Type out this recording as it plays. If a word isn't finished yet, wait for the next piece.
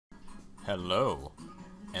Hello,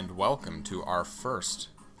 and welcome to our first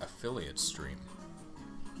affiliate stream.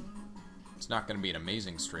 It's not going to be an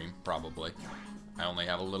amazing stream, probably. I only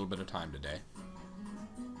have a little bit of time today.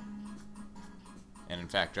 And in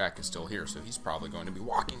fact, Jack is still here, so he's probably going to be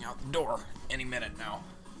walking out the door any minute now.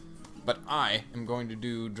 But I am going to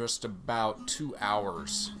do just about 2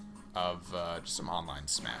 hours of just some online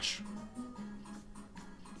Smash.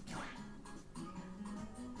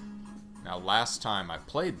 Now, last time I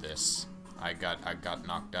played this, I got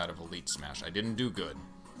knocked out of Elite Smash. I didn't do good.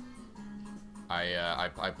 I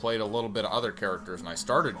played a little bit of other characters, and I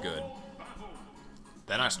started good.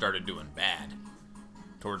 Then I started doing bad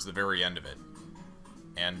towards the very end of it.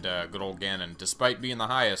 And good old Ganon, despite being the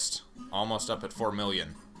highest, almost up at 4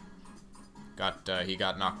 million, he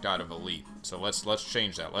got knocked out of Elite. So let's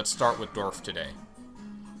change that. Let's start with Dorf today.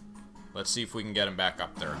 Let's see if we can get him back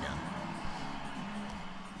up there again.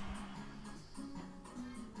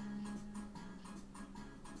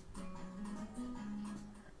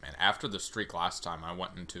 Man, after the streak last time, I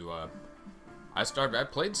went into I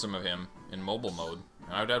played some of him in mobile mode,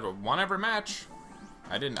 and I'd have won every match.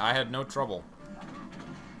 I had no trouble.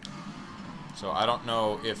 So I don't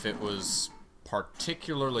know if it was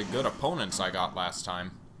particularly good opponents I got last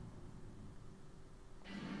time,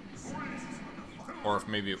 or if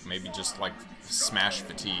maybe just like Smash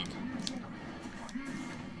fatigue.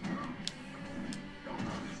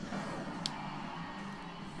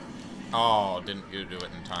 Oh, didn't you do it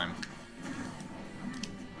in time?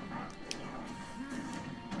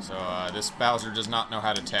 So this Bowser does not know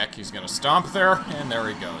how to tech. He's gonna stomp there, and there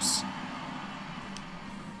he goes.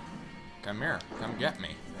 Come here. Come get me.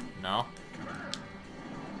 No.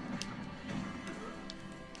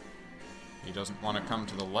 He doesn't want to come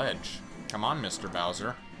to the ledge. Come on, Mr.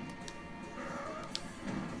 Bowser.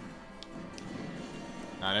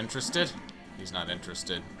 Not interested? He's not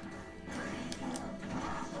interested.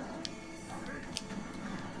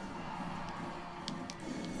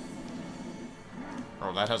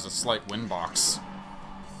 Oh, that has a slight win box.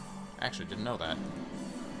 I actually didn't know that.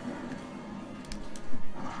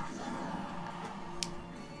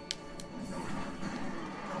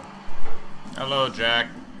 Hello, Jack.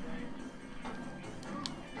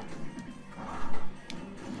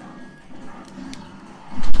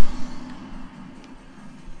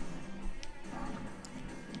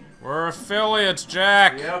 We're affiliates,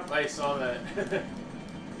 Jack. Yep, I saw that.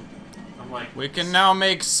 I'm like, we can now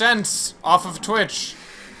make sense off of Twitch.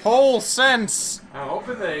 Whole sense. I'm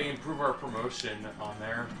hoping they improve our promotion on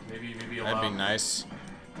there. Maybe allow. That'd be nice.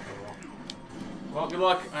 Well, good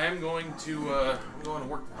luck. I am going to I'm going to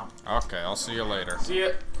work now. Okay, I'll see you later. See ya.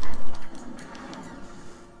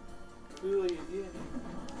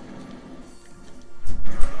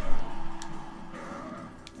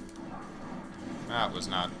 That was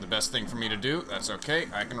not the best thing for me to do. That's okay.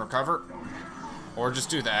 I can recover. Or just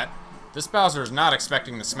do that. This Bowser is not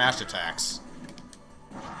expecting the smash attacks.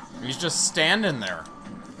 He's just standing there.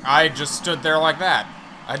 I just stood there like that.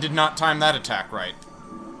 I did not time that attack right.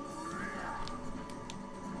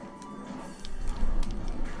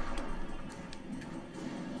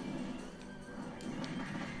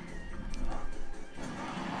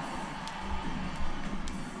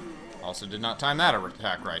 Also did not time that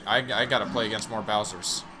attack right. I gotta play against more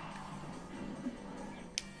Bowsers.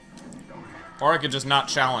 Or I could just not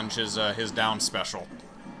challenge his down special.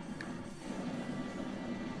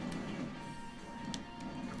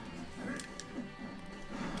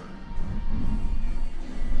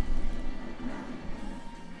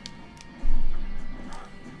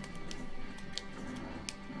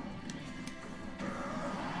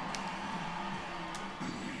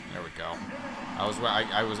 There we go.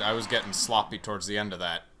 I was getting sloppy towards the end of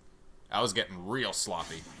that. I was getting real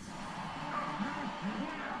sloppy.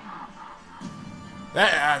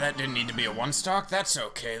 That didn't need to be a one stock. That's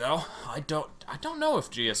okay though. I don't know if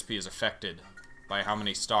GSP is affected by how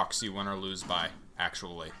many stocks you win or lose by,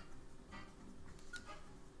 actually.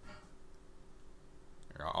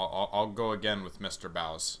 Here, I'll go again with Mr.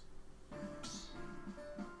 Bows.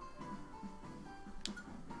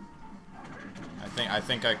 I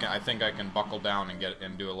think I can buckle down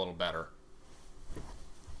and do a little better.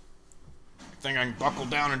 I think I can buckle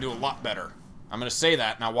down and do a lot better. I'm gonna say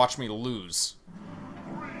that, now watch me lose.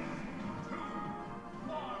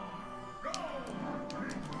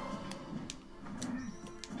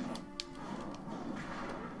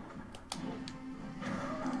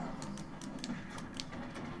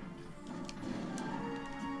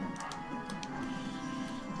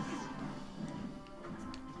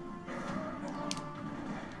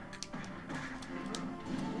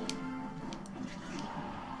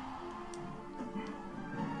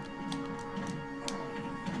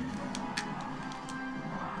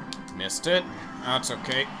 Missed it. That's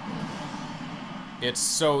okay. It's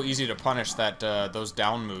so easy to punish that those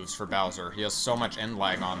down moves for Bowser. He has so much end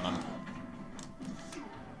lag on them.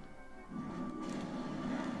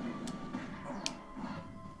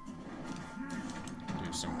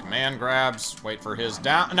 Do some command grabs. Wait for his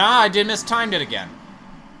down. Nah, I did mistimed it again.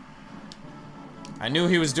 I knew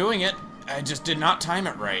he was doing it. I just did not time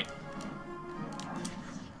it right.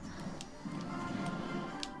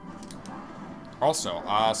 Also,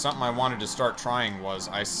 something I wanted to start trying was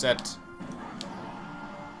I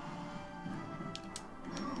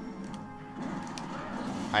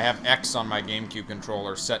have X on my GameCube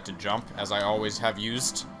controller set to jump, as I always have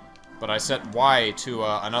used, but I set Y to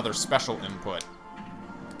another special input.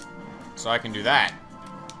 So I can do that.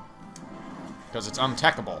 Because it's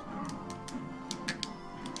untechable.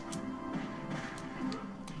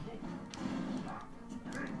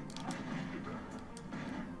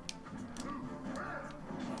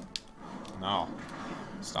 No.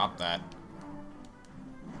 Stop that.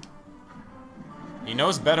 He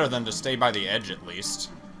knows better than to stay by the edge, at least.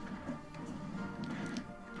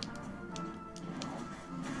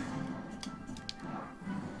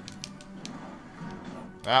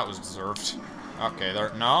 That was deserved. Okay,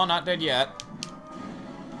 there. No, not dead yet.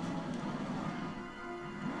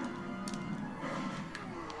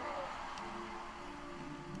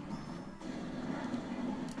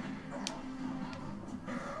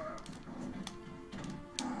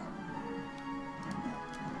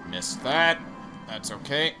 Missed that. That's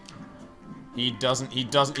okay. He's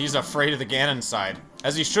afraid of the Ganon side.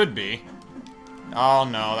 As he should be. Oh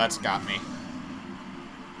no, that's got me.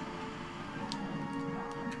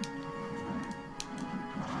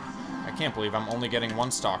 I can't believe I'm only getting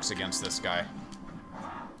 1 stocks against this guy.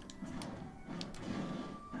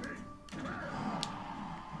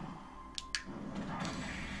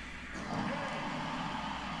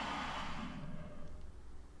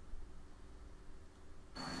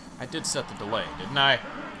 I did set the delay, didn't I?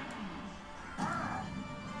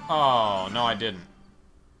 Oh, no I didn't.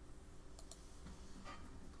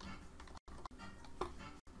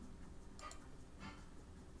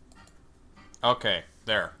 Okay,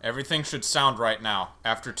 there. Everything should sound right now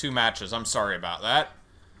after 2 matches. I'm sorry about that.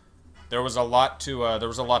 There was a lot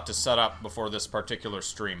to set up before this particular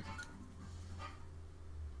stream.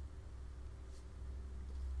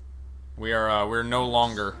 We're no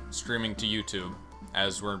longer streaming to YouTube,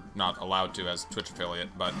 as we're not allowed to as Twitch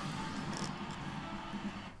affiliate, but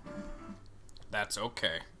that's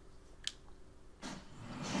okay.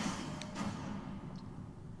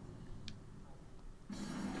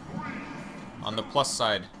 On the plus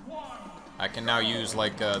side, I can now use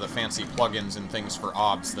like the fancy plugins and things for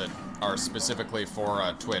OBS that are specifically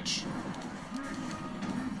for Twitch.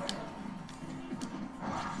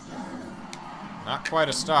 Not quite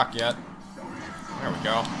a stock yet. There we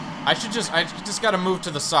go. I just gotta move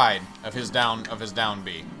to the side of his down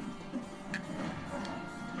B.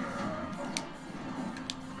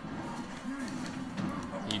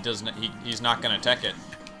 He's not gonna tech it.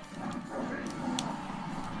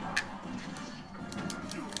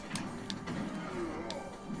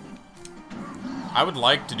 I would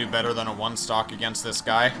like to do better than a 1 stock against this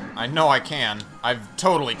guy. I know I can. I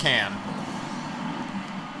totally can.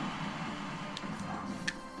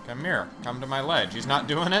 Come here. Come to my ledge. He's not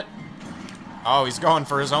doing it? Oh, he's going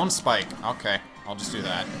for his own spike. Okay, I'll just do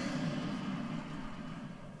that.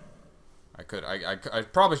 I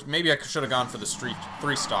probably, maybe I should have gone for the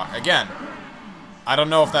 3 stock. Again, I don't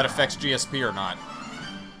know if that affects GSP or not.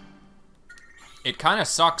 It kind of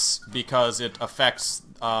sucks because it affects,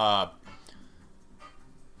 and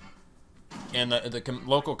the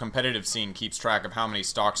local competitive scene keeps track of how many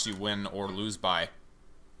stocks you win or lose by,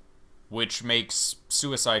 which makes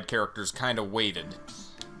suicide characters kind of weighted.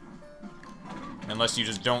 Unless you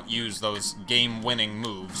just don't use those game-winning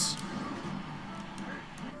moves.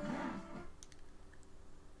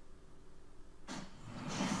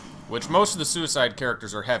 Which most of the suicide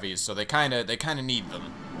characters are heavies, so they kind of need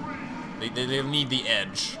them. They need the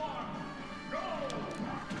edge.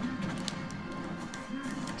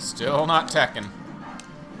 Still not teching.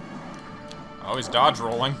 Oh, he's dodge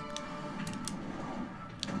rolling.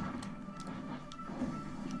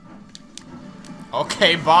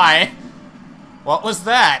 Okay, bye. What was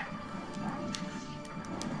that?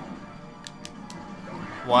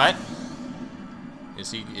 What?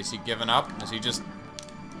 Is he giving up? Is he just...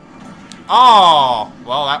 Oh!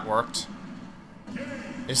 Well, that worked.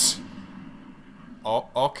 Oh,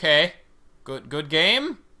 okay. Good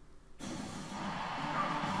game?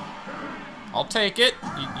 I'll take it.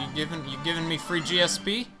 You giving me free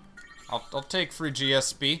GSP? I'll take free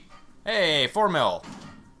GSP. Hey, 4 mil.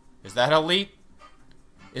 Is that elite?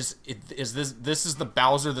 Is this is the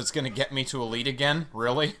Bowser that's gonna get me to elite again?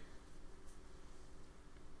 Really?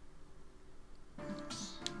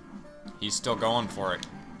 He's still going for it.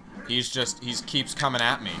 He keeps coming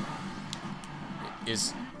at me.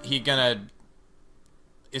 Is he gonna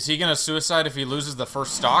suicide if he loses the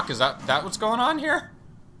first stock? Is that what's going on here?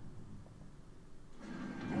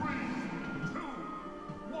 3, 2,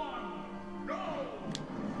 1, go!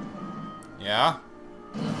 Yeah?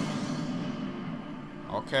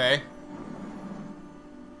 Okay.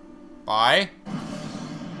 Bye?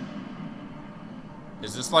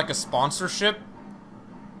 Is this like a sponsorship?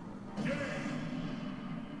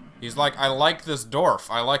 He's like, I like this dwarf.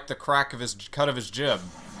 I like the crack of his cut of his jib.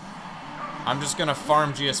 I'm just gonna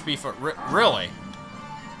farm GSP for really.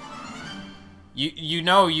 You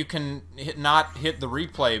know you can not hit the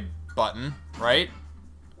replay button, right?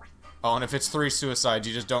 Oh, and if it's 3 suicides,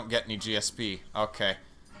 you just don't get any GSP. Okay.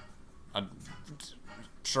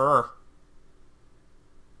 Sure.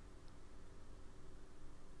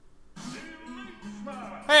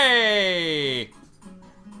 Hey!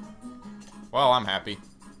 Well, I'm happy.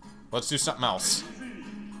 Let's do something else.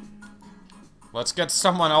 Let's get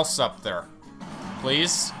someone else up there.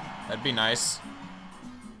 Please? That'd be nice.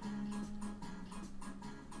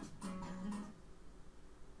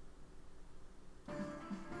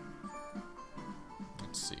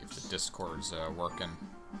 Let's see if the Discord's working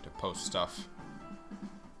to post stuff.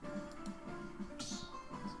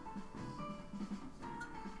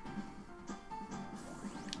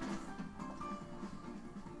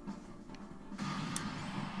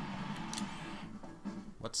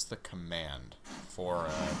 What's the command for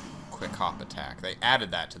a quick hop attack? They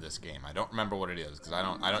added that to this game. I don't remember what it is because I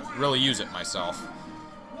don't really use it myself.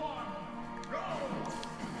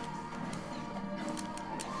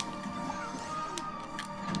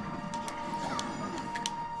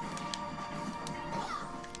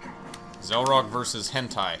 Xelrog versus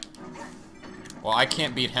Hentai. Well, I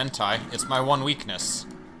can't beat Hentai. It's my one weakness.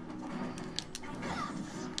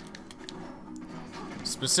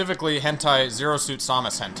 Specifically, Hentai, Zero Suit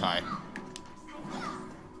Samus Hentai.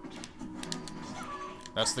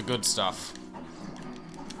 That's the good stuff.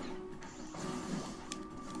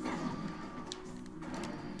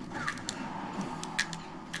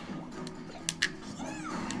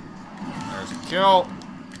 There's a kill.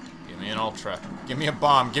 Give me an ultra. Give me a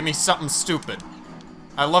bomb. Give me something stupid.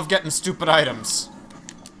 I love getting stupid items.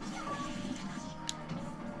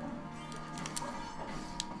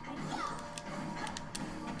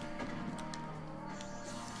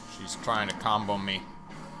 She's trying to combo me.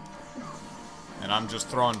 And I'm just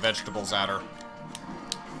throwing vegetables at her.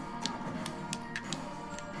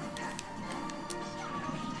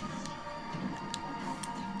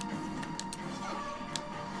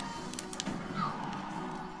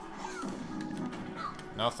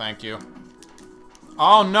 No, thank you.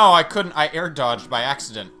 Oh no, I couldn't. I air dodged by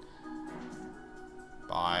accident.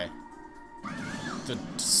 Bye. The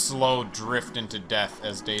slow drift into death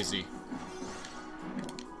as Daisy.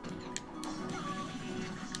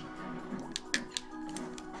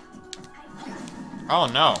 Oh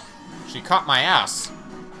no. She caught my ass.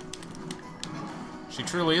 She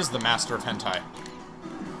truly is the master of hentai.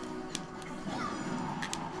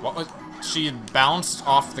 What was... She bounced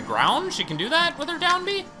off the ground? She can do that with her down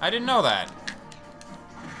B? I didn't know that.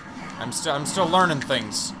 I'm still learning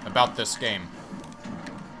things about this game.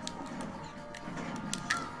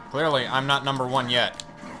 Clearly, I'm not number 1 yet.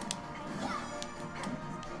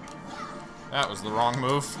 That was the wrong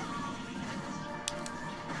move.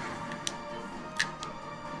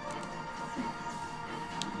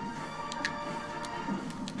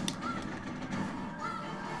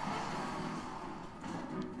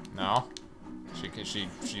 No.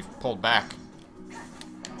 She pulled back.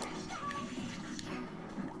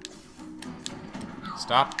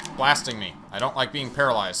 Stop blasting me. I don't like being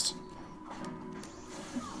paralyzed.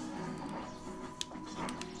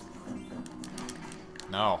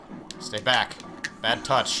 No. Stay back. Bad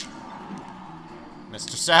touch.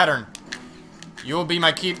 Mr. Saturn. You will be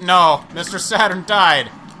my key. No. Mr. Saturn died.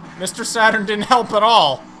 Mr. Saturn didn't help at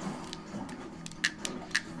all.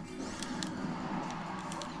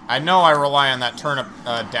 I know I rely on that turnip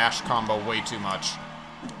dash combo way too much.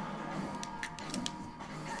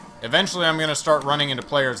 Eventually I'm going to start running into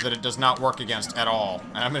players that it does not work against at all.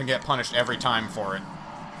 And I'm going to get punished every time for it.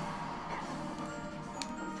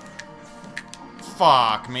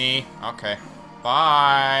 Fuck me. Okay.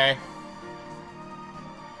 Bye.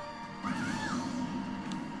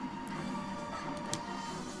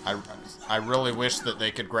 I really wish that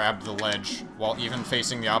they could grab the ledge while even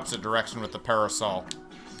facing the opposite direction with the parasol.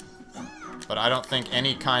 But I don't think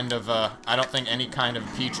any kind of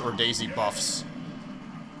Peach or Daisy buffs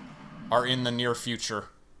are in the near future.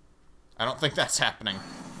 I don't think that's happening.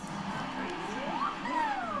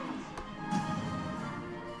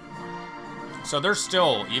 So there's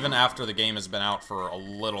still, even after the game has been out for a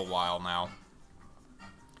little while now,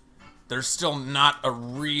 there's still not a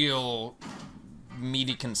real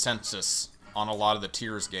meaty consensus on a lot of the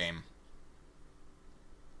Tears game.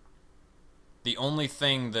 The only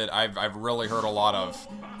thing that I've really heard a lot of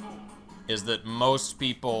is that most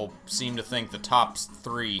people seem to think the top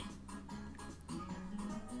 3,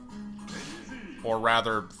 or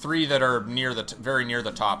rather 3 that are near the very near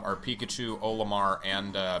the top, are Pikachu, Olimar,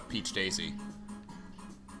 and Peach Daisy.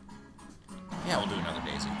 Yeah, we'll do another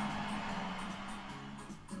Daisy.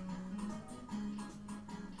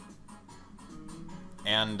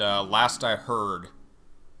 And last I heard,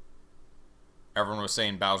 everyone was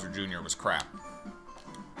saying Bowser Jr. was crap.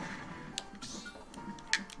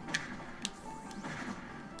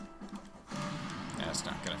 Yeah, it's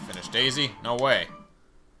not gonna finish Daisy. No way.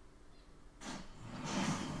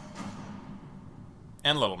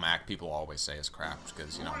 And Little Mac, people always say is crap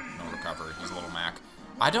because, you know, no recovery. He's Little Mac.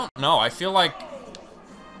 I don't know. I feel like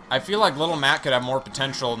Little Mac could have more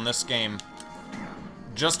potential in this game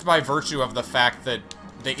just by virtue of the fact that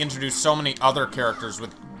they introduced so many other characters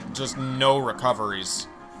with just no recoveries.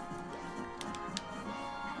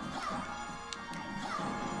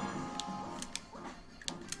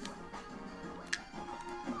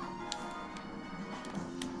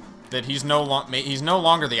 That he's no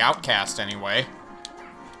longer the outcast anyway.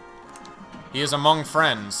 He is among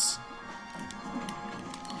friends.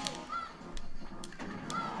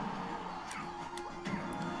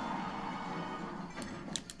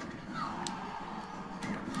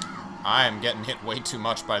 I am getting hit way too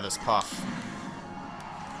much by this puff.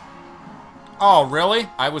 Oh, really?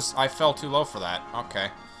 I fell too low for that. Okay.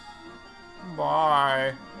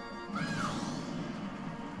 Bye.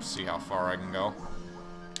 Let's see how far I can go.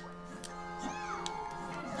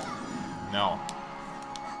 No.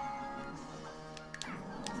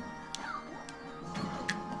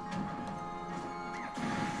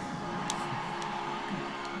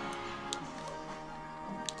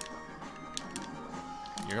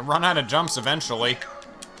 You're gonna run out of jumps eventually.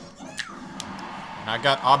 And I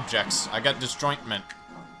got objects. I got disjointment.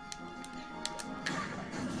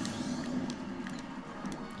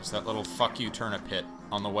 Just that little fuck you turnip hit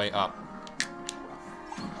on the way up.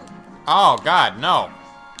 Oh, God, no.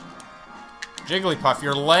 Jigglypuff,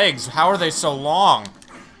 your legs, how are they so long?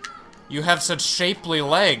 You have such shapely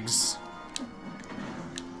legs.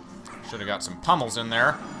 Should have got some pummels in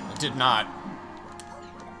there. I did not.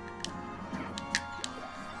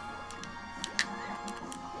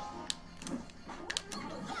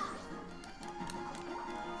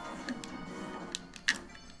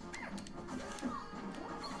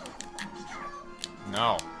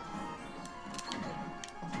 No.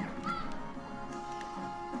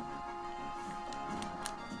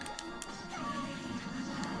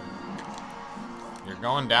 You're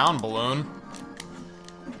going down, Balloon.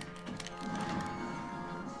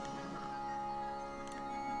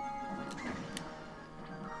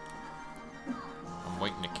 I'm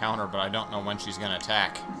waiting to counter, but I don't know when she's gonna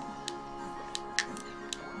attack.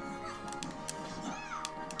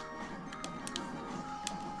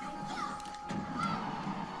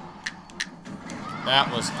 That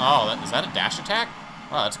was... Oh, is that a dash attack?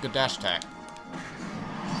 Wow, that's a good dash attack.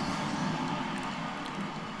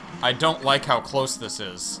 I don't like how close this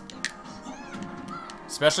is.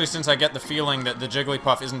 Especially since I get the feeling that the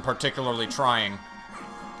Jigglypuff isn't particularly trying.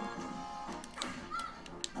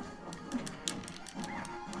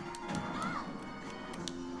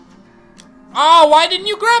 Oh, why didn't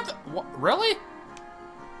you grab the... Really?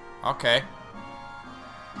 Okay.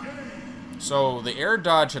 So, the air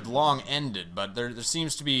dodge had long ended, but there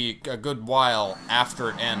seems to be a good while after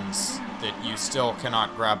it ends that you still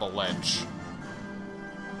cannot grab a ledge.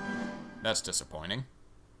 That's disappointing.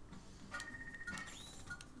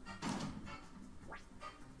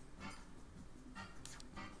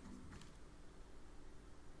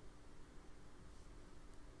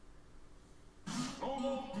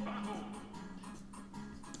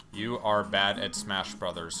 You are bad at Smash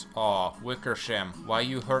Brothers. Aw, Wickersham, why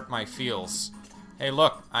you hurt my feels? Hey,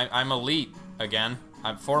 look, I'm elite again.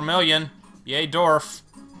 I'm 4 million. Yay, Dorf.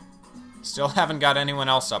 Still haven't got anyone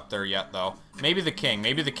else up there yet, though. Maybe the King.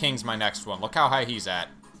 Maybe the King's my next one. Look how high he's at.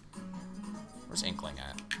 Where's Inkling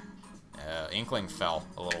at? Inkling fell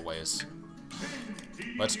a little ways.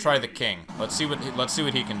 Let's try the King. Let's see what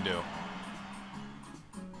he can do.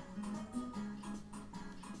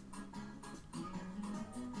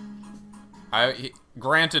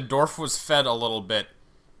 Granted, Dorf was fed a little bit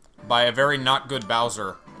by a very not good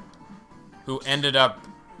Bowser, who ended up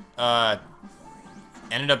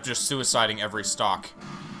just suiciding every stock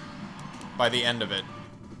by the end of it.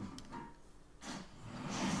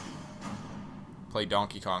 Play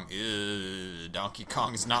Donkey Kong. Ew, Donkey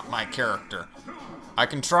Kong is not my character. I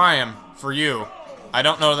can try him for you. I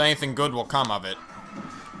don't know that anything good will come of it.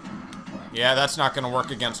 Yeah, that's not gonna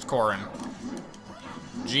work against Corrin.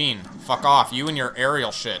 Gene, fuck off. You and your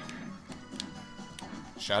aerial shit.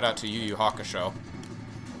 Shout out to Yu Yu Hakusho.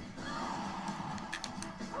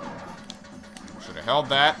 Should have held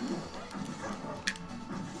that.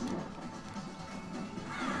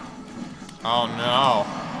 Oh no.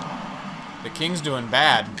 The king's doing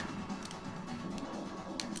bad.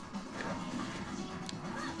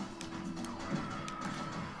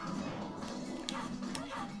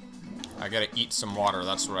 I gotta eat some water,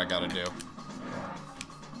 that's what I gotta do.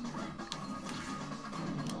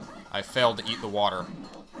 I failed to eat the water.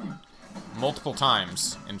 Multiple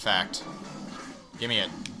times, in fact. Gimme it.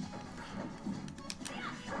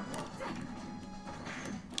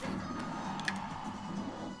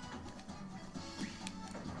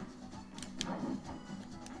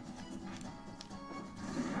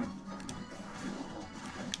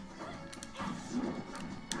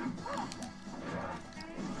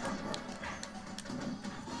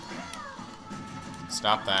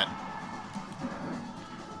 Stop that.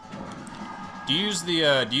 Do you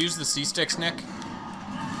use the C-sticks, Nick?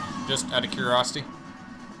 Just out of curiosity?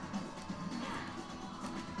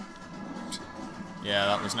 Yeah,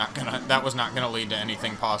 that was not gonna lead to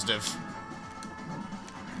anything positive.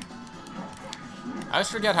 I always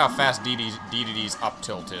forget how fast DDD's up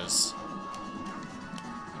tilt is.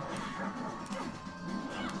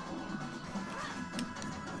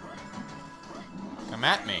 Come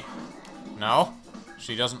at me. No?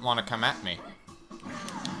 She doesn't want to come at me.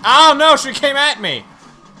 Oh no, she came at me!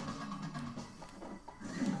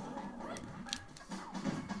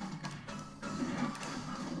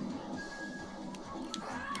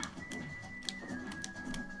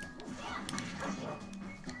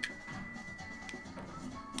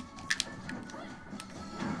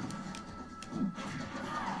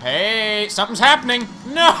 Hey, something's happening!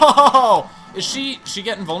 No! Is she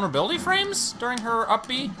getting vulnerability frames during her up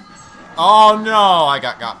B? Oh no, I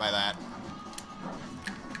got by that.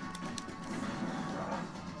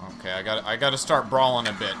 Okay, I gotta start brawling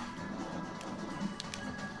a bit.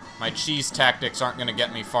 My cheese tactics aren't gonna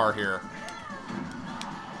get me far here.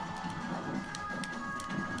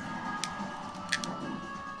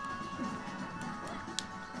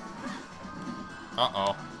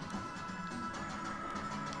 Uh-oh.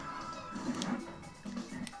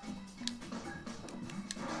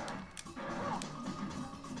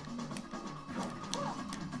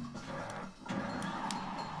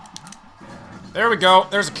 There we go.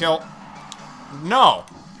 There's a kill. No.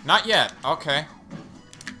 Not yet. Okay.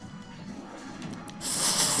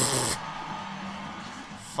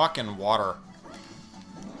 Fucking water.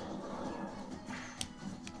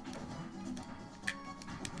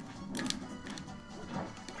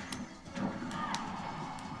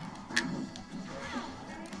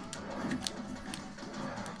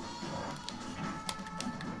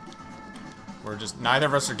 We're just, neither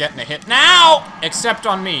of us are getting a hit now! Except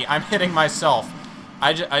on me. I'm hitting myself.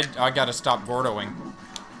 I gotta stop Gordoing.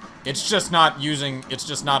 It's just not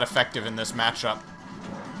effective in this matchup.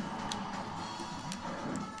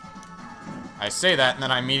 I say that, and then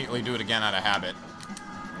I immediately do it again out of habit.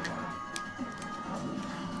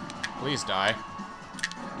 Please die.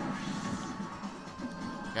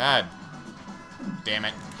 God damn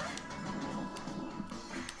it.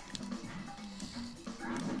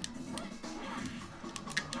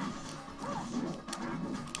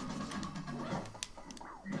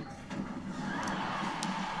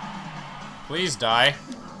 Please die.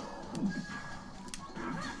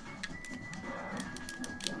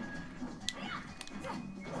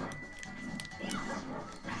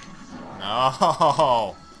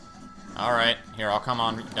 No. Alright, here, I'll come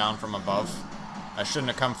on down from above. I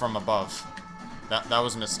shouldn't have come from above. That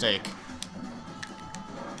was a mistake.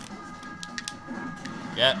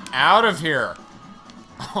 Get out of here!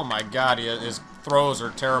 Oh my god, his throws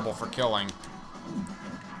are terrible for killing.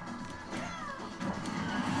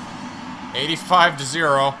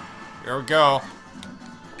 85-0. Here we go.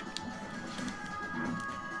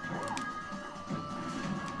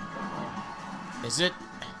 Is it?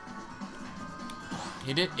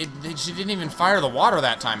 She didn't even fire the water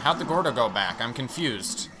that time. How'd the Gordo go back? I'm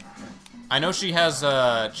confused. I know she has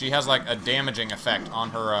like a damaging effect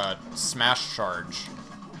on her smash charge.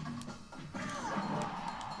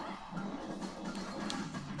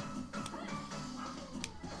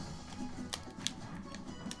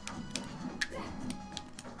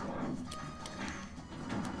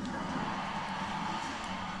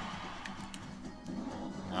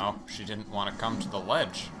 Oh, she didn't want to come to the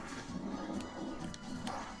ledge.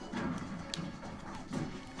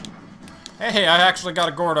 Hey, I actually got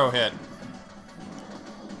a Gordo hit.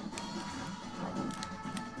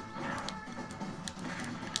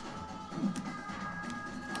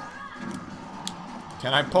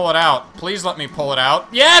 Can I pull it out? Please let me pull it out.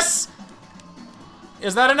 Yes!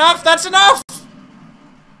 Is that enough? That's enough!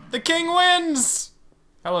 The king wins!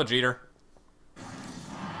 Hello, Jeter.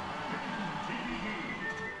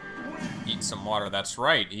 Eat some water. That's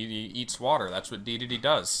right. He eats water. That's what DDD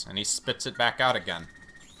does. And he spits it back out again.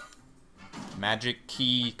 Magic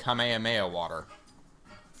Key Kamehameha water.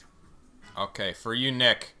 Okay, for you,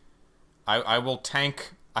 Nick. I will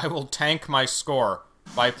tank my score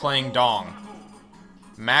by playing Dong.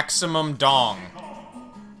 Maximum Dong.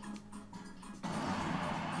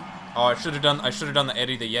 Oh, I should have done the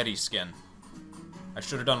Eddie the Yeti skin. I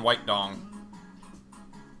should have done White Dong.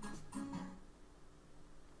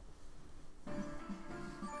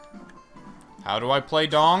 How do I play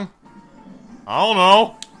Dong? I don't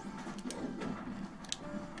know.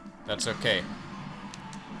 That's okay.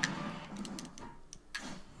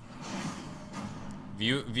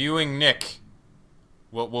 Viewing Nick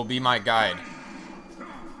will be my guide.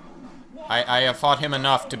 I have fought him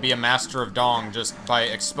enough to be a master of Dong just by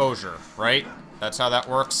exposure, right? That's how that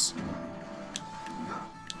works?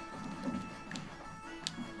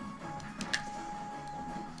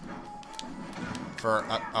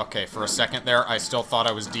 Okay, for a second there, I still thought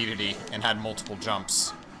I was DDD and had multiple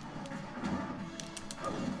jumps.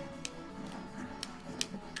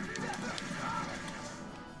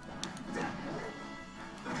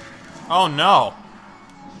 Oh no!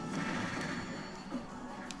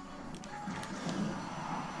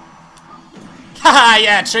 Haha,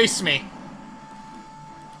 yeah, chase me!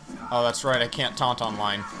 Oh, that's right, I can't taunt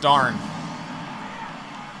online. Darn.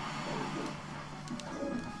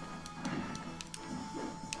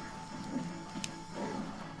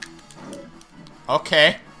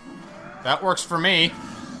 Okay. That works for me.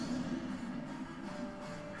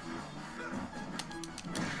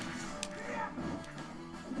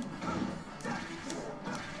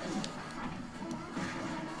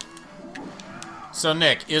 So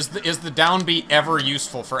Nick, is the down B ever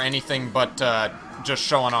useful for anything but just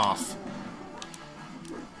showing off?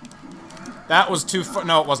 That was too far.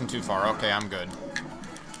 No, it wasn't too far. Okay, I'm good.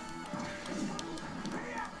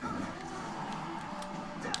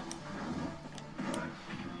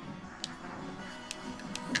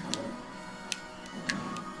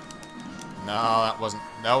 No,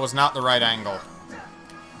 that was not the right angle.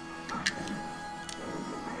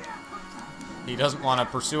 He doesn't want to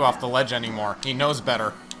pursue off the ledge anymore. He knows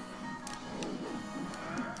better.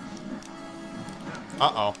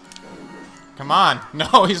 Uh-oh. Come on.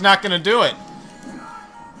 No, he's not gonna do it.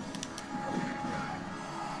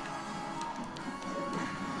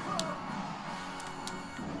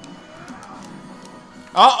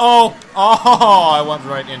 Uh-oh! Oh, I went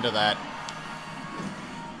right into that.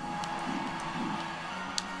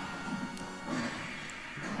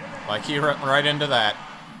 Like, he went right into that.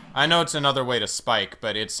 I know it's another way to spike,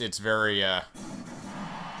 but it's very,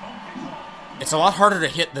 it's a lot harder to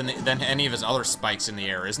hit than any of his other spikes in the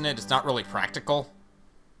air, isn't it? It's not really practical.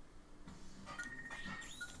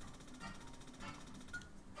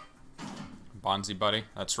 Bonzi, buddy.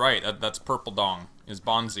 That's right. That's Purple Dong. Is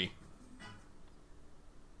Bonzi.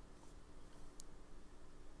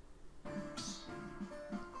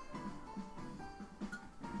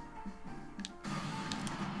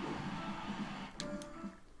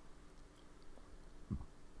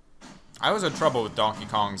 I always had trouble with Donkey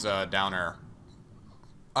Kong's down air.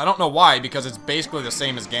 I don't know why, because it's basically the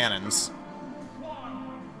same as Ganon's.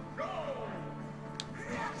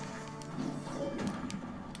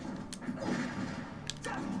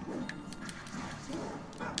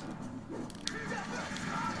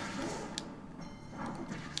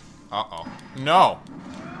 Uh-oh. No!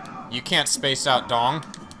 You can't space out Dong.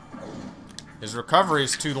 His recovery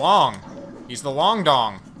is too long. He's the long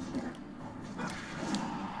Dong.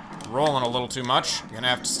 Rolling a little too much. You're gonna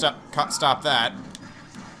have to stop that.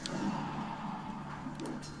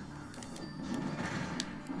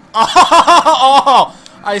 Oh!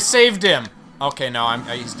 I saved him! Okay, no,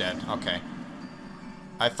 he's dead. Okay.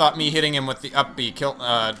 I thought me hitting him with the up B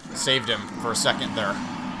saved him for a second there.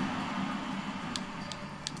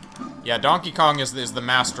 Yeah, Donkey Kong is the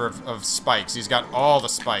master of spikes. He's got all the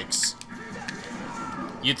spikes.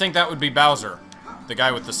 You'd think that would be Bowser, the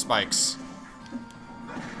guy with the spikes.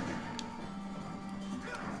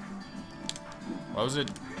 What was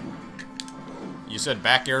it? You said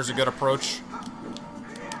back air is a good approach?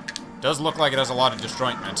 Does look like it has a lot of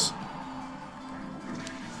disjointment.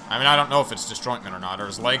 I mean, I don't know if it's disjointment or not. Are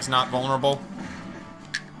his legs not vulnerable?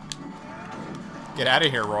 Get out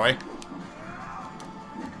of here, Roy.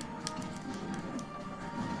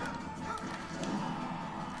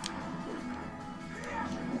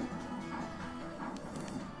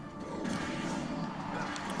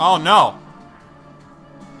 Oh, no.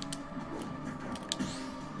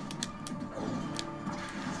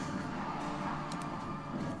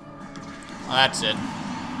 Oh, that's it.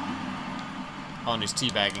 Oh, and he's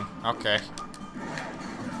teabagging. Okay.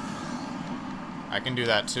 I can do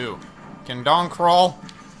that, too. Can Dong crawl?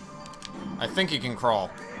 I think he can crawl.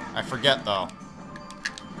 I forget, though.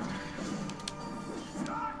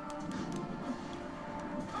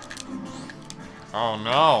 Oh,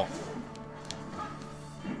 no.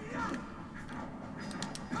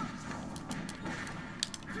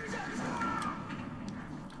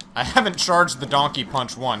 I haven't charged the donkey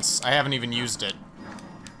punch once. I haven't even used it.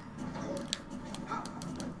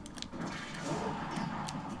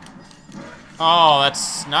 Oh,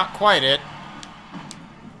 that's not quite it.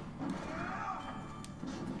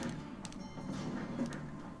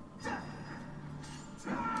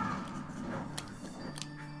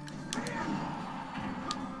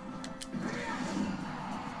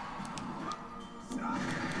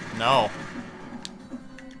 No.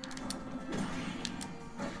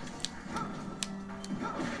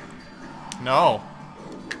 No.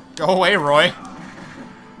 Go away, Roy.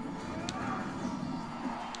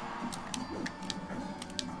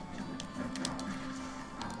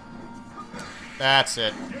 That's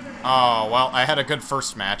it. Oh, well, I had a good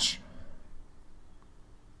first match.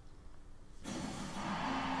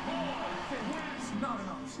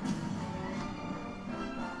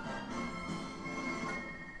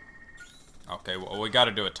 Okay, well, we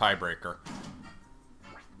gotta do a tiebreaker.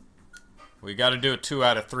 We gotta do a 2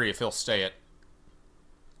 out of 3 if he'll stay it.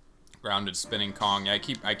 Grounded spinning Kong. Yeah,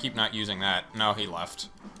 I keep not using that. No, he left.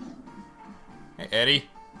 Hey, Eddie.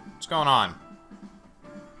 What's going on?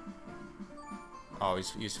 Oh,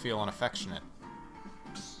 he's feeling affectionate.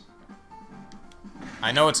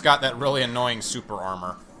 I know it's got that really annoying super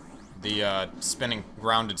armor. The,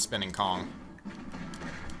 grounded spinning Kong.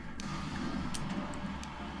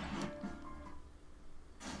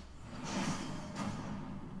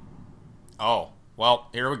 Oh, well,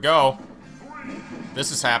 here we go.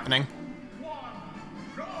 This is happening.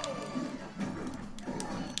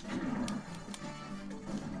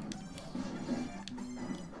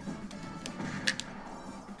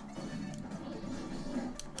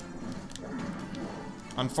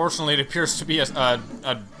 Unfortunately, it appears to be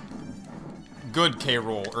a good K.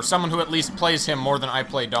 Rool, or someone who at least plays him more than I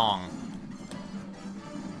play Dong.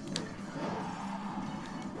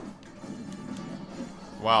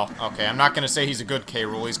 Well, okay, I'm not gonna say he's a good K.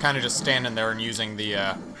 Rool. He's kind of just standing there and using the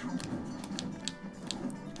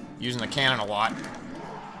cannon a lot.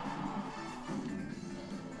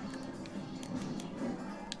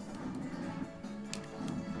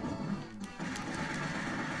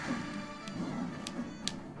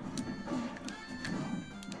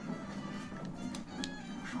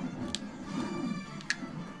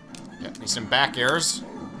 Get me some back airs.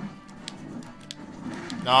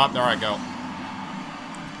 Oh, there I go.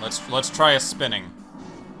 Let's try a spinning.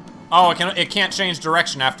 Oh, it can't change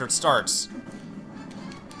direction after it starts.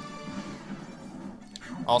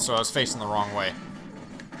 Also, I was facing the wrong way.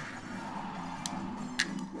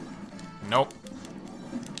 Nope.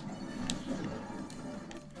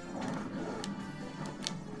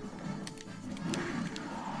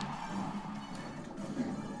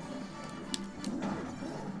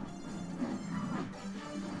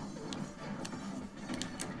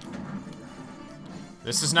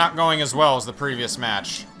 This is not going as well as the previous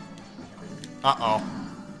match. Uh-oh.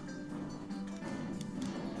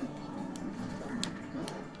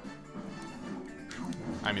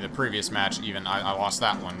 I mean, the previous match, even, I lost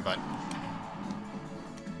that one, but...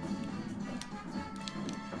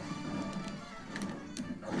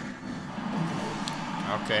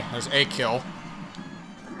 Okay, there's a kill.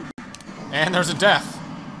 And there's a death.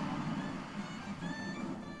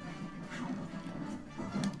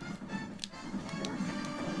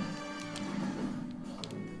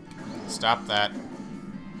 Stop that.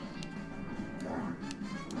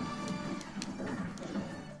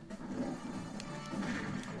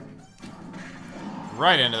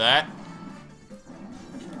 Right into that.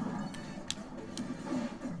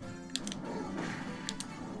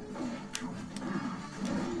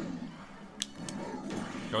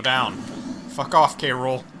 Go down. Fuck off, K.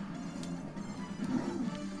 Rool.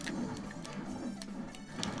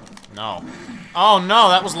 No. Oh no,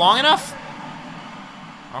 that was long enough?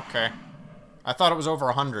 Okay. I thought it was over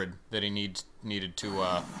 100 that he needed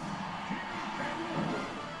to,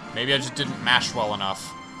 Maybe I just didn't mash well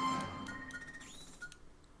enough.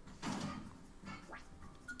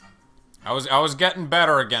 I was getting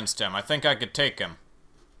better against him. I think I could take him.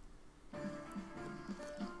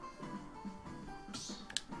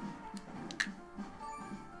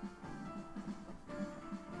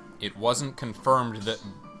 It wasn't confirmed that,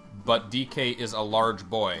 but DK is a large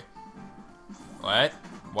boy. What?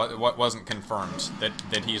 What wasn't confirmed?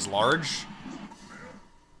 That he's large?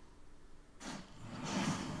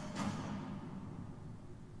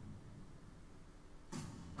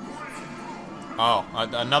 Oh,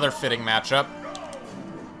 another fitting matchup.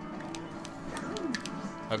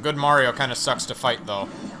 A good Mario kind of sucks to fight, though.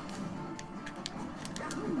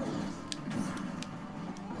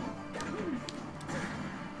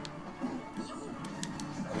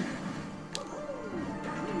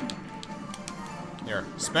 Here,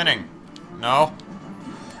 spinning. No.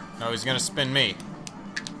 No, he's gonna spin me.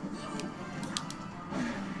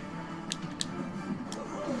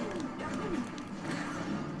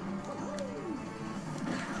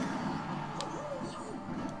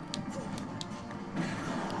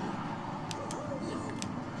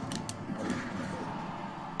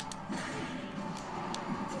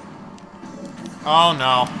 Oh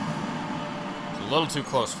no. It's a little too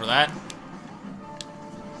close for that.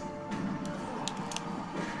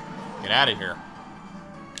 Get out of here.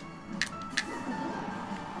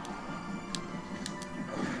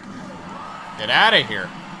 Get out of here.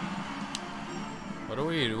 What do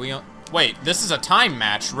we wait, this is a time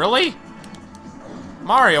match, really?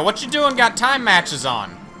 Mario, what you doing got time matches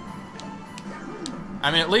on?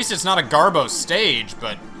 I mean, at least it's not a Garbo stage,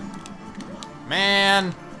 but...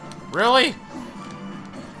 Man, really?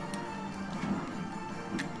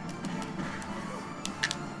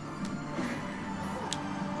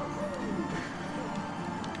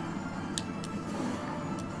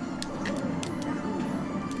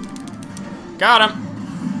 Got him.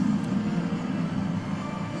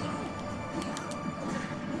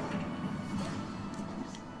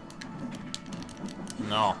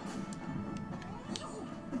 No.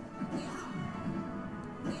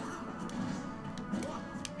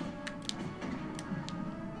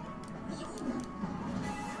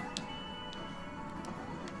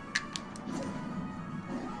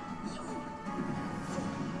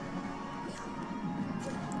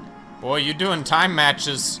 Boy, you doing time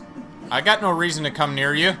matches. I got no reason to come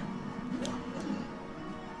near you.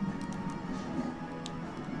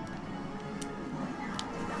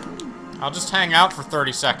 I'll just hang out for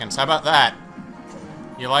 30 seconds. How about that?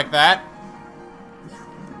 You like that?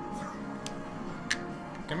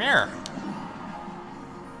 Come here.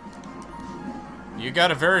 You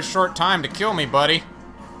got a very short time to kill me, buddy.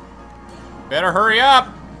 Better hurry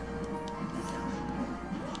up.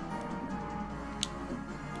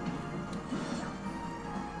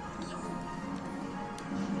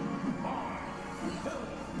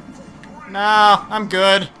 No, I'm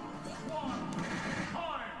good.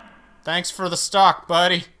 Thanks for the stock,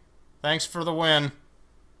 buddy. Thanks for the win.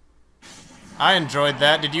 I enjoyed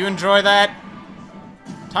that. Did you enjoy that?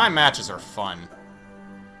 Time matches are fun.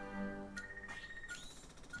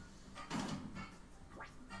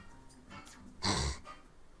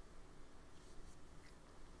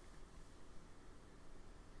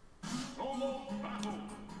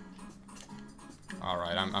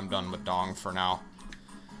 Alright, I'm done with Dong for now.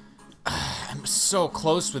 I'm so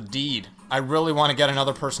close with Deed. I really want to get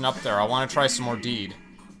another person up there. I want to try some more Deed.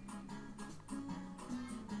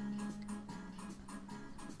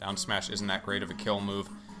 Down smash isn't that great of a kill move.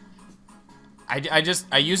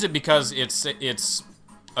 I use it because it's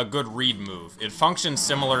a good read move. It functions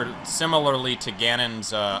similarly to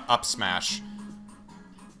Ganon's up smash.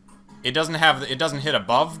 It doesn't hit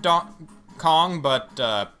above Kong,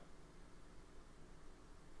 but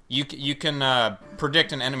you can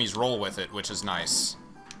predict an enemy's roll with it, which is nice.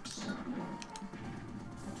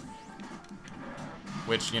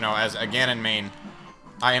 Which, you know, as a Ganon main,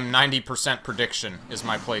 I am 90% prediction is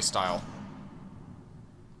my playstyle.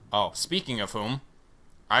 Oh, speaking of whom,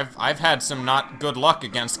 I've had some not good luck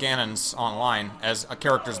against Ganons online, as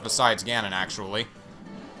characters besides Ganon, actually.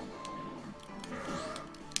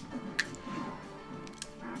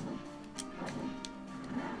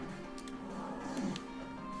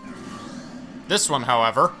 This one,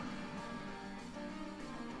 however...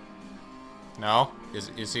 No?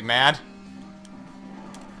 Is he mad?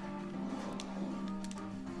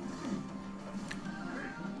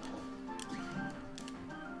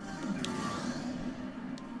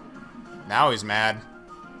 Now he's mad.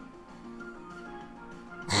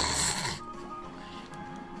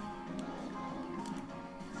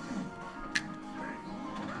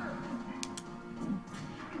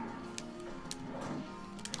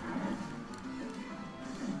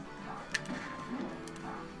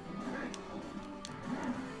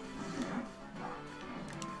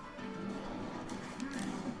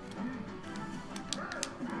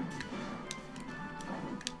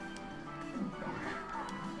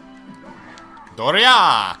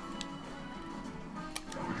 Doria!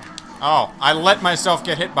 Oh, I let myself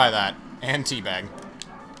get hit by that. And teabag.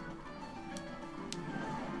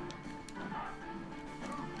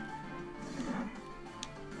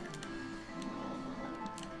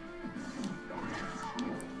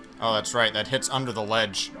 Oh, that's right. That hits under the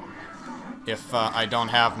ledge. If I don't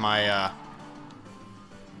have my...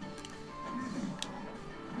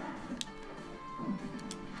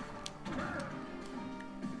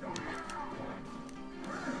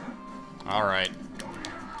 Alright.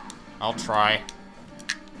 I'll try.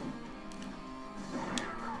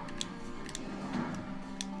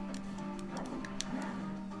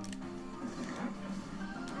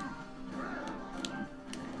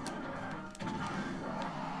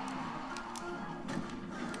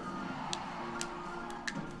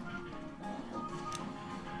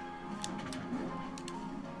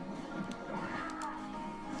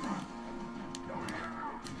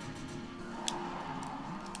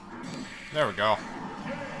 There we go.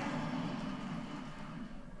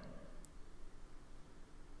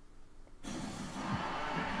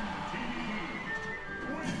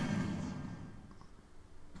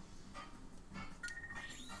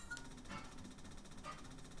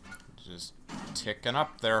 Just ticking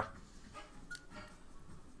up there.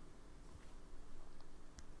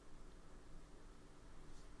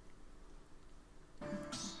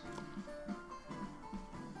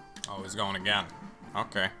 Oh, he's going again.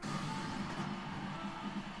 Okay.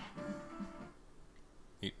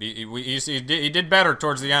 He did better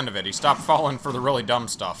towards the end of it. He stopped falling for the really dumb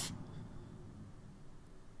stuff.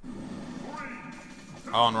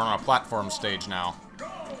 Oh, and we're on a platform stage now.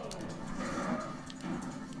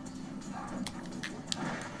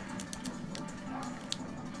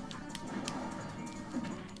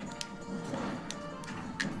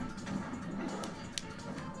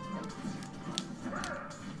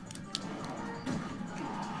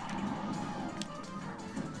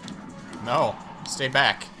 No. Stay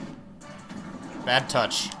back. Bad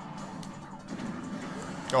touch.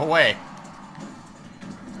 Go away.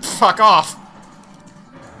 Fuck off!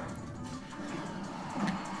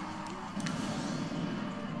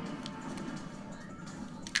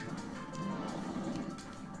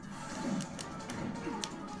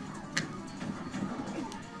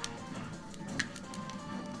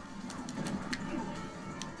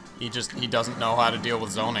 He doesn't know how to deal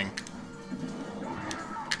with zoning.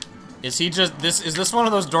 Is this one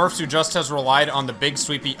of those dwarfs who just has relied on the big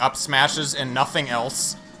sweepy up smashes and nothing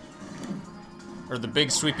else? Or the big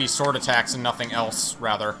sweepy sword attacks and nothing else,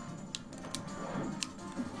 rather.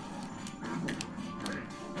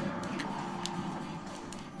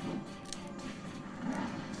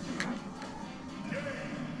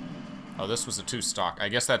 Oh, this was a 2-stock. I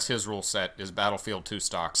guess that's his rule set, is Battlefield 2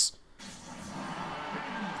 stocks.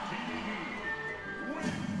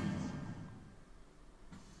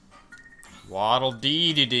 Waddle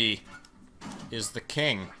dee dee dee is the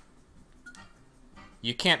king.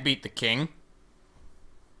 You can't beat the king.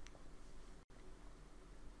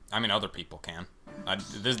 I mean, other people can.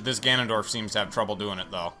 This Ganondorf seems to have trouble doing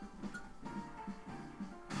it, though.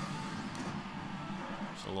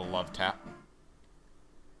 Just a little love tap.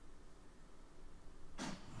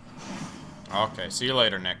 Okay, see you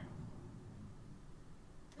later, Nick.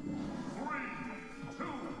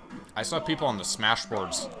 I saw people on the Smash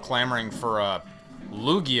boards clamoring for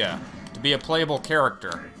Lugia to be a playable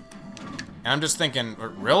character. And I'm just thinking,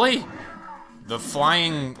 really? The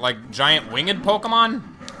flying, like, giant winged Pokemon?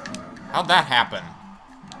 How'd that happen?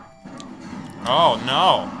 Oh,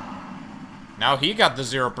 no. Now he got the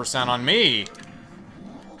 0% on me.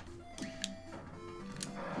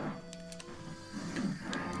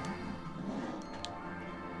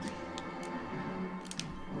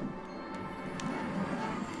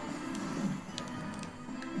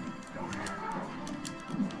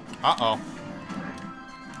 Uh-oh.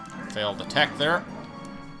 Failed attack there.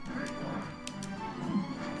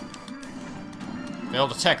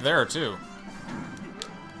 Failed attack there, too.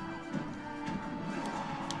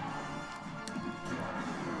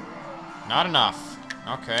 Not enough.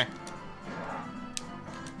 Okay.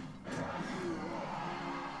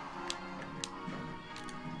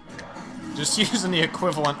 Just using the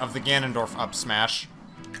equivalent of the Ganondorf up smash.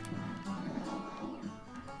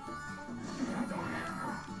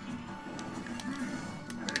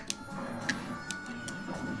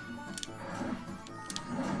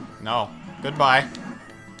 No. Goodbye.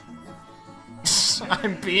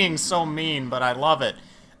 I'm being so mean, but I love it.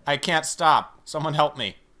 I can't stop. Someone help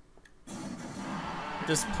me.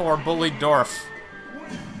 This poor bullied dwarf.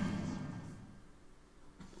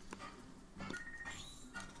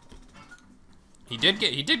 He did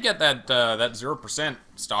get that that 0%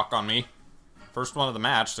 stock on me. First one of the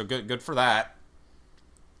match, so good for that.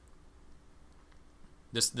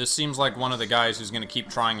 This seems like one of the guys who's going to keep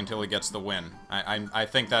trying until he gets the win. I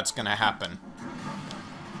think that's going to happen.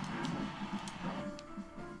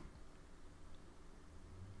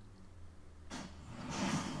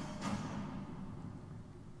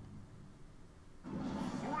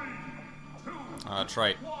 That's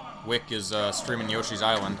right. Wick is streaming Yoshi's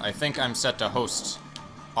Island. I think I'm set to host.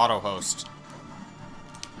 Auto-host.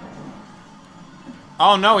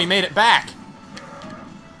 Oh no, he made it back!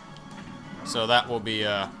 So that will be,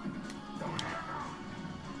 so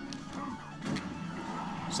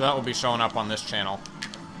that will be showing up on this channel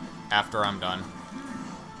after I'm done.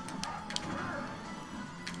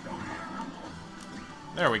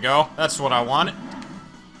 There we go. That's what I wanted.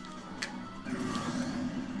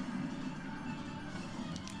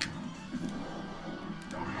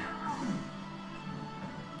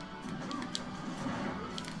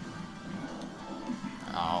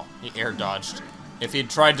 Oh, he air dodged. If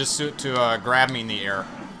he'd tried to grab me in the air.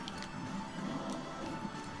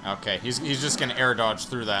 Okay, he's just gonna air dodge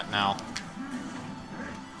through that now.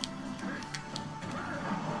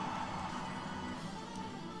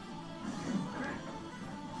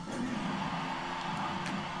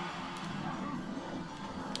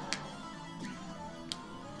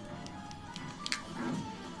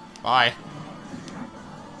 Bye.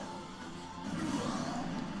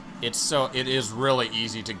 It is really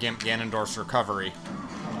easy to gimp Ganondorf's recovery.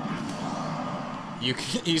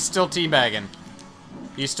 He's still teabagging.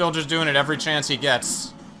 He's still just doing it every chance he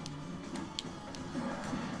gets.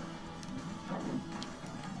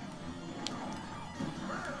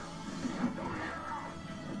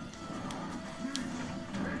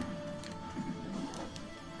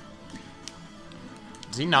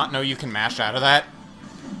 Does he not know you can mash out of that?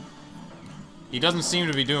 He doesn't seem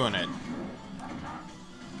to be doing it.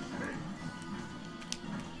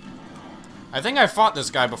 I think I fought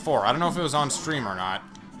this guy before. I don't know if it was on stream or not.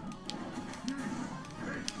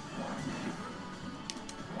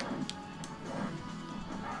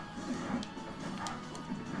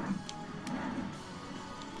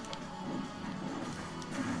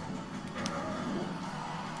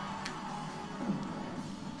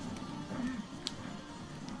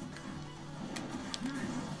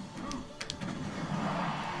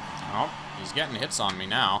 Oh, he's getting hits on me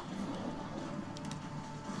now.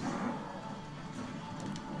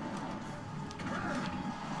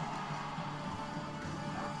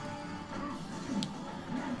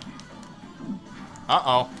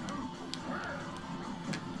 Uh-oh.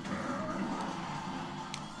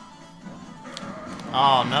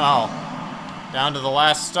 Oh, no. Down to the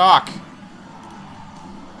last stock.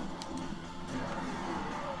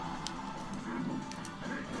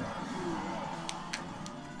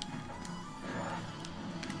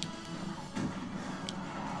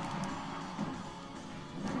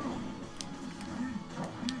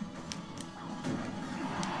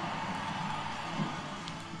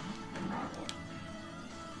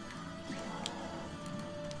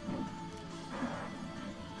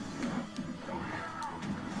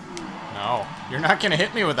 No, you're not gonna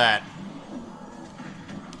hit me with that.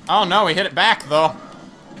 Oh no, he hit it back though.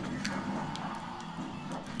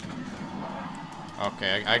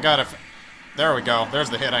 Okay, I gotta... There we go.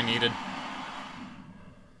 There's the hit I needed.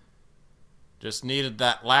 Just needed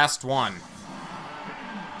that last one.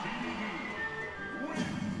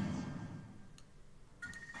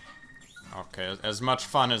 Okay, as much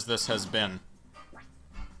fun as this has been.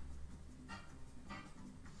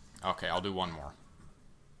 Okay, I'll do one more.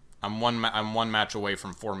 I'm one match away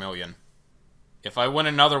from 4 million. If I win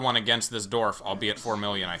another one against this dwarf, I'll be at 4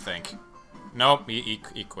 million, I think. Nope, he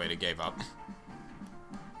quit, he gave up.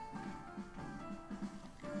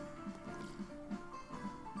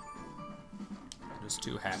 Just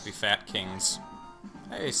two happy fat kings.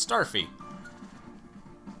 Hey, Starfy.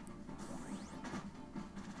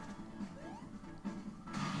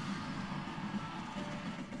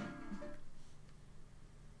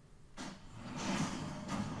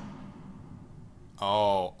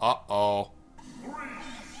 Oh, uh-oh.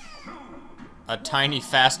 A tiny,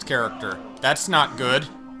 fast character. That's not good.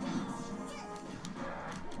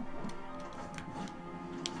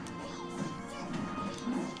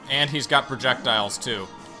 And he's got projectiles, too.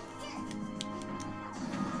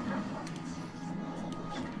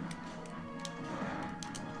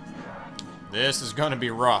 This is gonna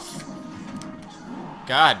be rough.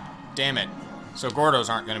 God damn it. So Gordos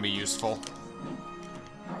aren't gonna be useful.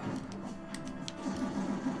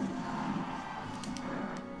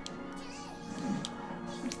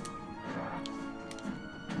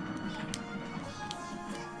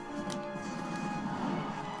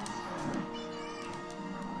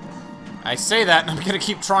 I say that, and I'm gonna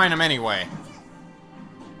keep trying them anyway.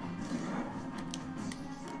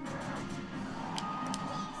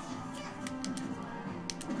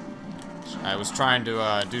 I was trying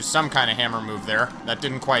to do some kind of hammer move there. That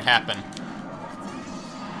didn't quite happen.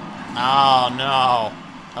 Oh, no.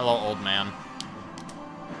 Hello, old man.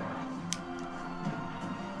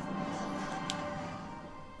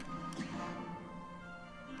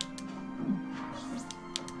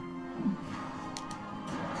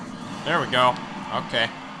 There we go. Okay.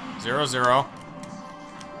 0-0.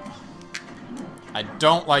 I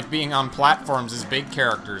don't like being on platforms as big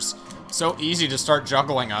characters. So easy to start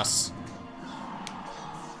juggling us.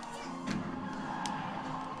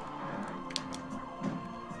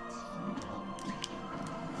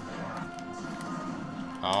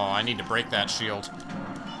 Oh, I need to break that shield.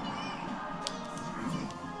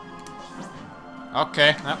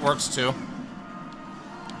 Okay, that works too.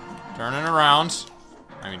 Turning around.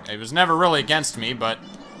 I mean, it was never really against me, but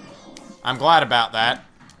I'm glad about that.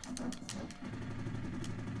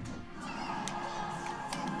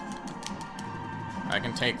 I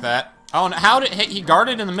can take that. Oh, and how did he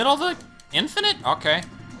guarded in the middle of the infinite? Okay.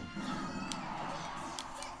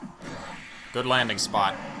 Good landing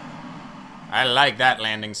spot. I like that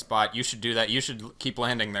landing spot. You should do that. You should keep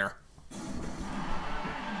landing there.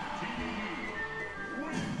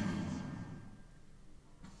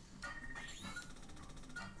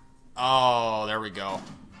 Oh, there we go.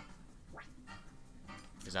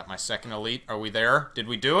 Is that my second elite? Are we there? Did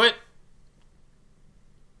we do it?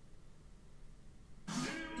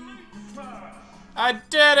 I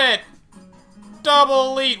did it!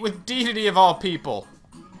 Double elite with Deity of all people.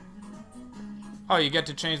 Oh, you get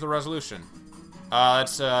to change the resolution.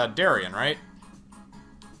 That's Darien, right?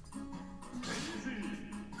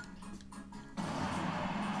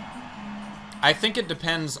 I think it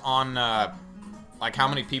depends on, like, how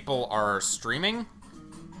many people are streaming.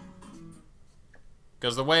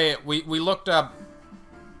 Because the way we looked up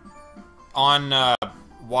on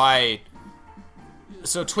why...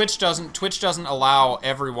 So Twitch doesn't allow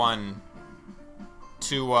everyone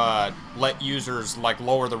to let users, like,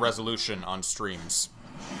 lower the resolution on streams.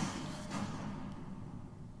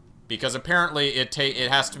 Because apparently it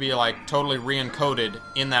has to be, like, totally re-encoded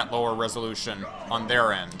in that lower resolution on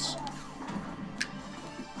their end.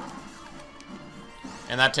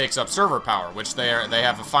 And that takes up server power, which they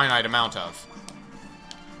have a finite amount of.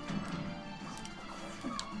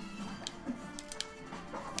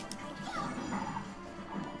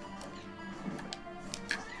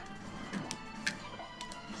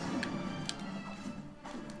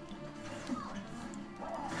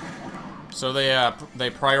 So they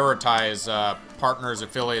prioritize partners,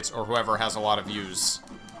 affiliates, or whoever has a lot of views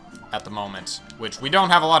at the moment. Which we don't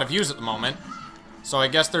have a lot of views at the moment. So I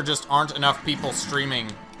guess there just aren't enough people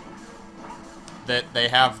streaming that they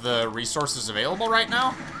have the resources available right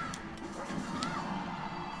now.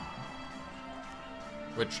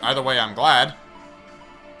 Which, either way, I'm glad.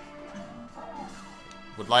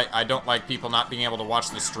 I don't like people not being able to watch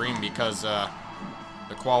the stream because the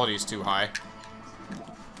quality's too high.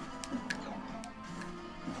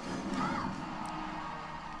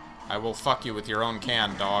 I will fuck you with your own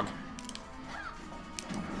can, dog.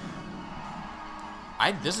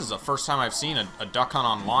 This is the first time I've seen a Duck Hunt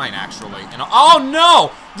online, actually. And oh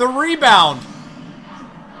no! The rebound!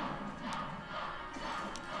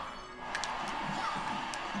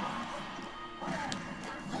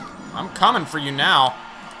 I'm coming for you now.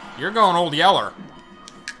 You're going Old Yeller.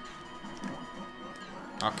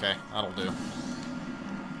 Okay, that'll do.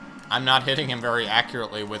 I'm not hitting him very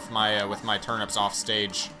accurately with my turnips off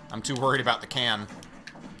stage. I'm too worried about the can.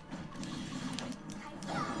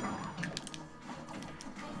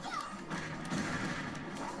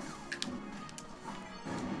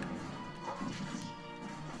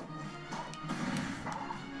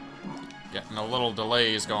 Getting a little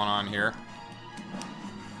delays going on here.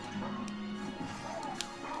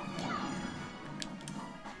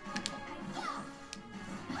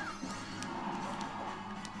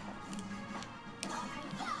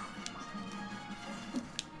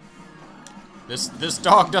 This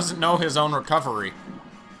dog doesn't know his own recovery.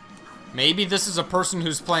 Maybe this is a person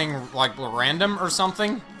who's playing, like, random or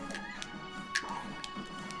something?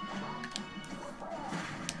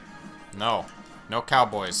 No. No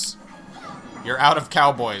cowboys. You're out of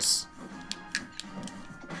cowboys.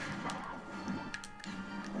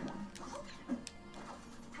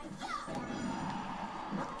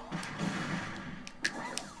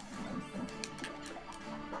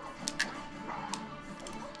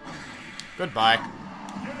 Goodbye.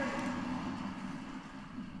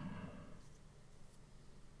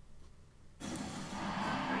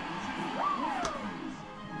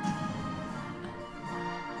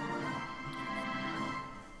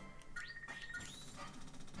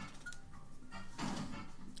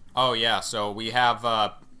 Oh, yeah, so we have,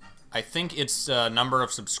 I think it's number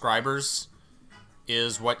of subscribers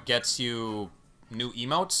is what gets you new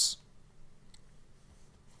emotes.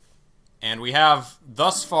 And we have,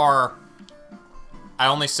 thus far, I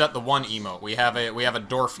only set the one emote. We have a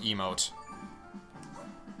dwarf emote.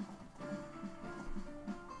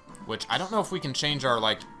 Which, I don't know if we can change our,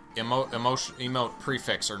 like, emote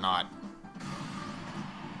prefix or not.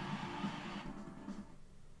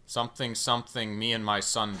 Something, something, me and my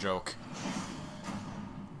son joke.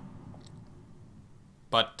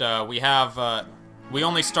 But, we have, we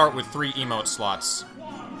only start with 3 emote slots.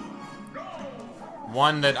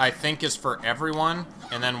 One that I think is for everyone,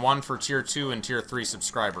 and then one for Tier 2 and Tier 3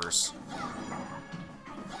 subscribers.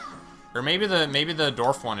 Or maybe the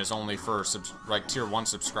dwarf one is only for, like, Tier 1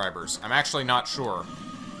 subscribers. I'm actually not sure.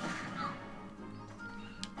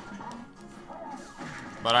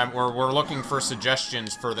 But we're looking for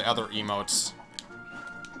suggestions for the other emotes.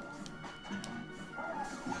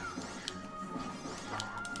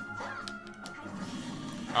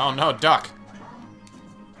 Oh no, duck!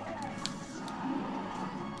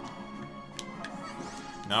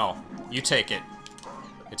 No, you take it.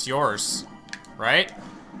 It's yours, right?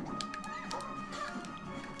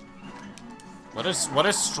 What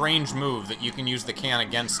a strange move that you can use the can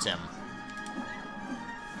against him.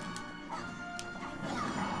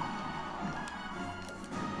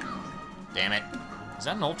 Damn it. Is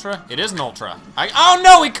that an ultra? It is an ultra. Oh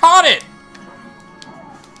no, he caught it!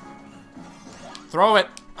 Throw it.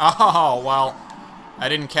 Oh, well, I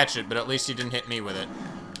didn't catch it, but at least he didn't hit me with it.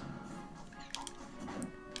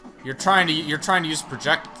 You're trying to use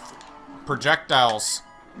projectiles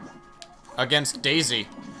against Daisy,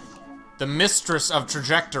 the mistress of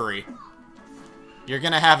trajectory. You're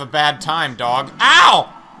gonna have a bad time, dog.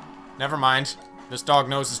 Ow! Never mind. This dog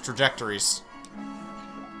knows his trajectories.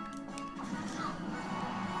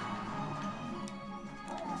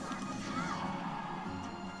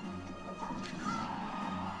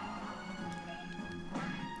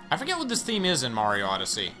 I forget what this theme is in Mario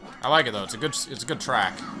Odyssey. I like it though. It's a good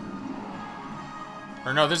track.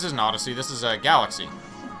 Or no, this isn't Odyssey. This is Galaxy,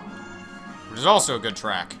 which is also a good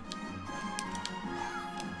track.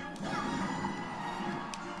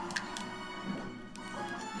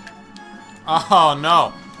 Oh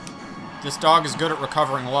no! This dog is good at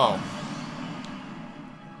recovering low.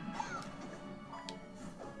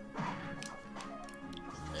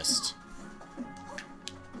 Missed.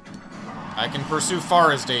 I can pursue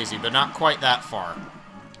far as Daisy, but not quite that far.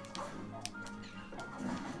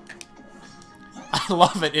 I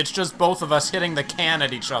love it. It's just both of us hitting the can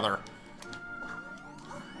at each other.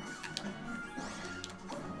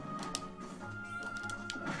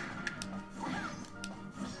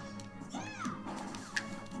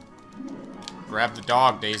 Grab the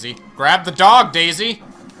dog, Daisy. Grab the dog, Daisy!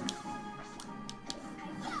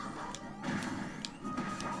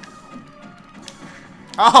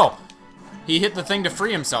 Oh! He hit the thing to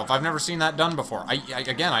free himself. I've never seen that done before.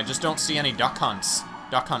 Again, I just don't see any Duck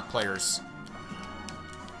Hunt players.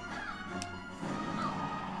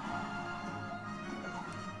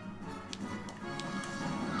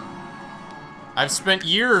 I've spent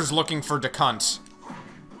years looking for Duck Hunt.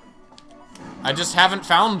 I just haven't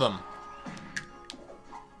found them.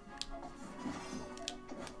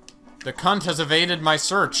 The cunt has evaded my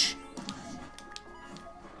search.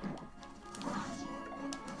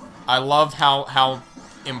 I love how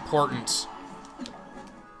important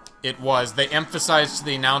it was. They emphasized to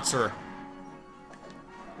the announcer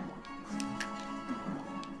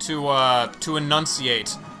to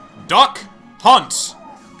enunciate Duck Hunt.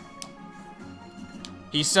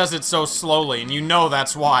 He says it so slowly, and you know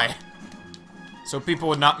that's why. So people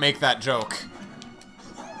would not make that joke.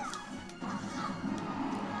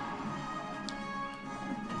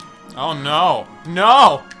 Oh no.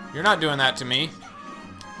 No! You're not doing that to me.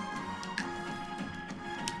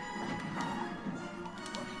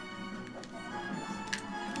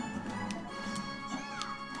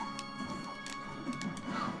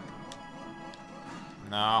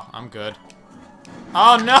 No, I'm good.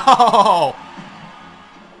 Oh no!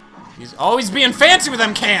 He's always being fancy with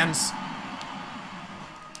them cans!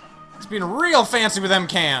 He's being real fancy with them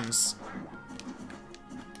cans!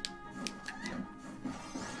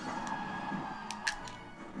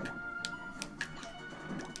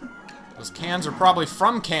 Those cans are probably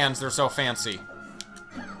from cans, they're so fancy.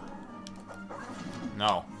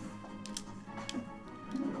 No.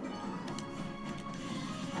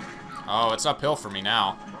 Oh, it's uphill for me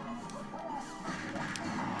now.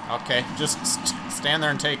 Okay, just stand there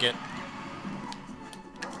and take it.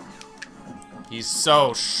 He's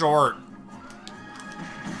so short.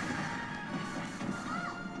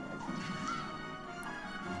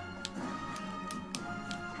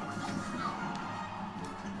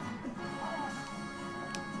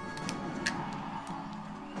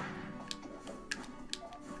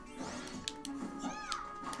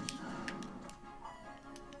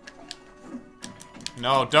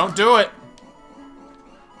 No, don't do it!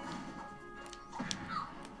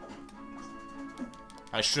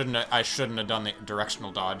 I shouldn't have done the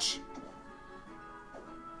directional dodge.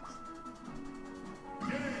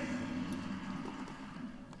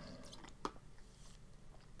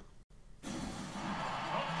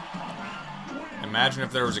 Imagine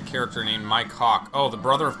if there was a character named Mike Hawk. Oh, the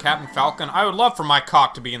brother of Captain Falcon? I would love for Mike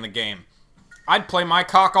Hawk to be in the game. I'd play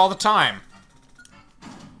Mike Hawk all the time.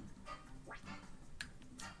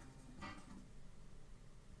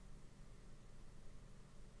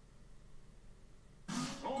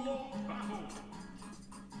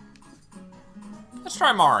 Let's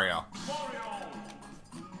try Mario.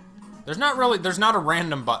 There's not a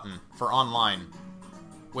random button for online.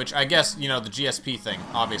 Which, I guess, you know, the GSP thing,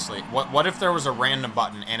 obviously. What if there was a random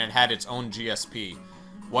button and it had its own GSP?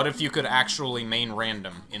 What if you could actually main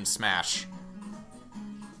random in Smash?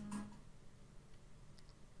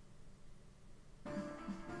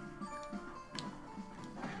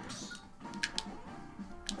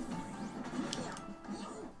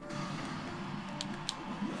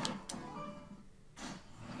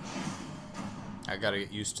 I gotta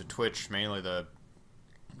get used to Twitch, mainly the...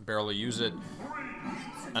 barely use it.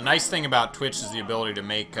 A nice thing about Twitch is the ability to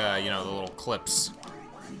make, you know, the little clips.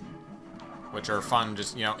 Which are fun,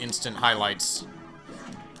 just, you know, instant highlights.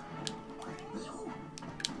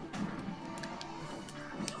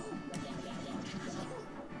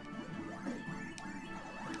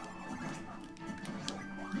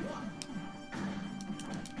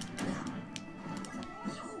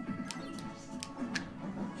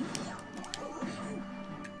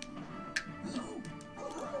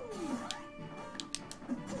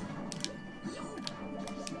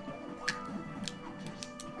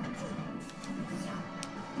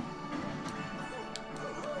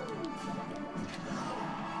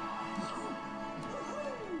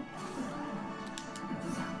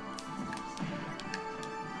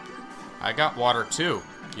 I got water too.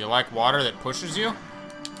 You like water that pushes you?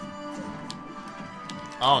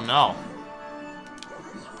 Oh no.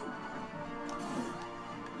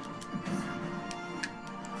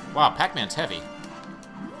 Wow, Pac-Man's heavy.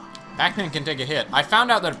 Pac-Man can take a hit. I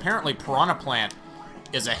found out that apparently Piranha Plant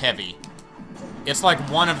is a heavy. It's like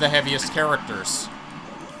one of the heaviest characters.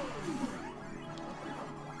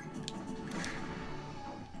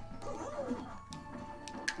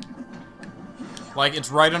 Like,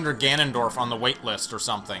 it's right under Ganondorf on the wait list or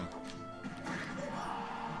something.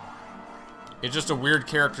 It's just a weird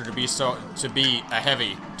character to be a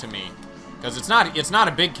heavy to me. Because it's not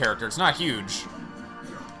a big character, it's not huge.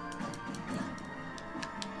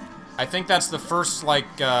 I think that's the first,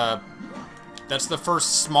 like, that's the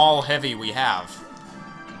first small heavy we have.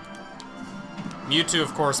 Mewtwo,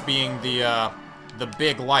 of course, being the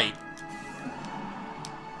big light.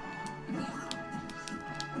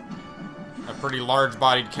 A pretty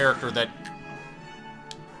large-bodied character that...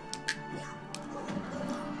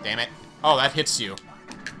 Damn it. Oh, that hits you.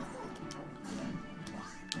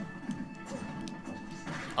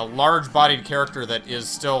 A large-bodied character that is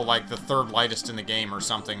still, like, the third lightest in the game or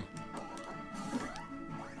something.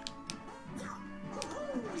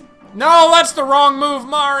 No, that's the wrong move,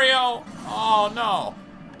 Mario! Oh, no.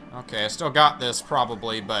 Okay, I still got this,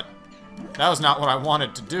 probably, but that was not what I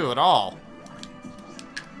wanted to do at all.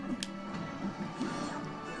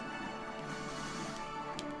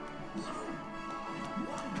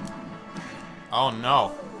 Oh,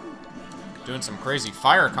 no. Doing some crazy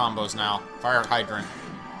fire combos now. Fire hydrant.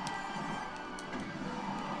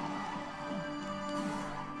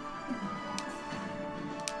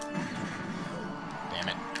 Damn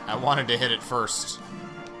it. I wanted to hit it first.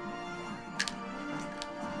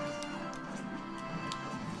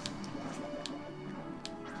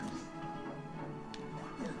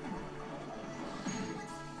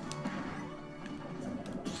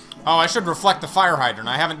 Oh, I should reflect the fire hydrant.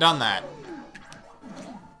 I haven't done that.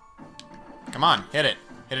 Come on, hit it.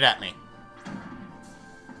 Hit it at me.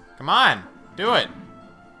 Come on, do it.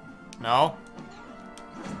 No.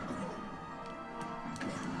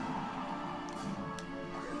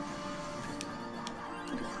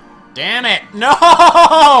 Damn it.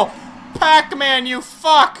 No! Pac-Man, you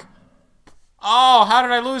fuck! Oh, how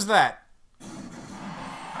did I lose that?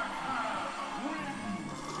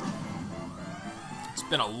 It's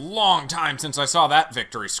been a long time since I saw that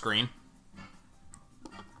victory screen.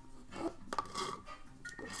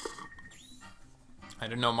 I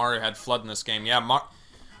didn't know Mario had FLUDD in this game. Yeah,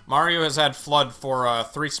 Mario has had FLUDD for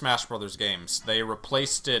 3 Smash Brothers games. They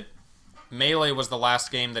replaced it. Melee was the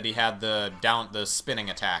last game that he had the spinning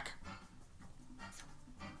attack.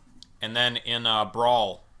 And then in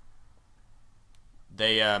Brawl,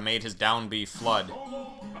 they made his down B flood.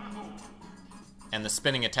 And the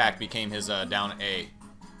spinning attack became his down A.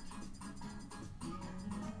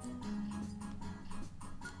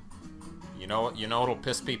 You know what'll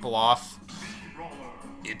piss people off?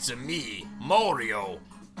 It's a me, Mario.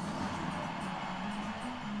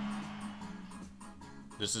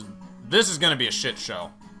 This is gonna be a shit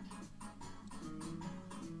show.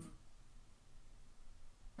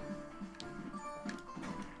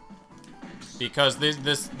 Because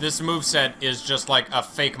this moveset is just like a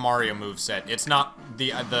fake Mario moveset. It's not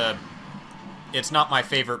it's not my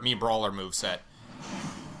favorite Mii Brawler moveset.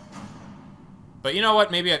 But you know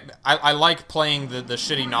what? Maybe I like playing the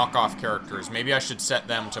shitty knockoff characters. Maybe I should set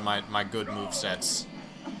them to my good movesets.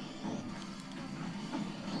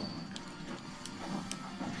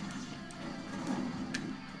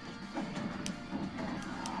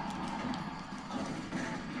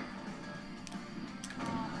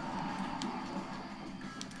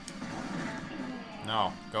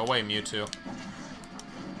 No, go away, Mewtwo.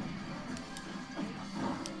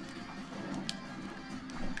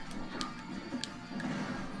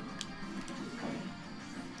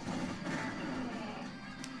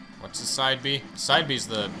 What's the side B? Side B's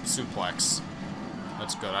the suplex.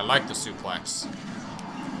 That's good. I like the suplex.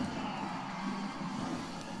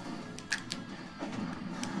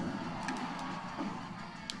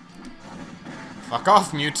 Fuck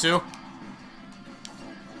off, Mewtwo.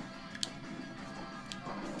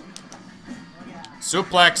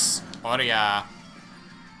 Suplex! Oh yeah.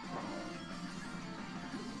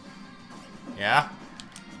 Yeah?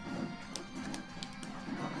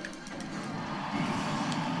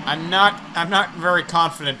 I'm not very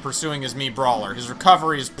confident pursuing his Mii Brawler. His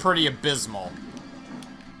recovery is pretty abysmal.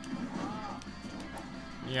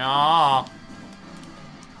 Yeah.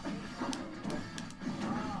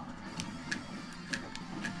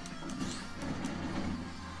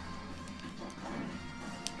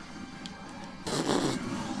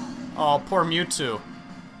 Oh, poor Mewtwo.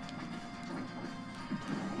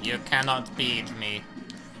 You cannot beat me.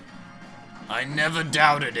 I never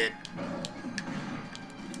doubted it.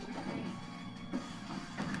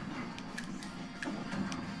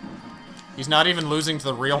 He's not even losing to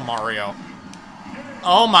the real Mario.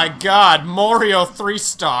 Oh my god, Mario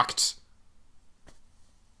 3-stocked.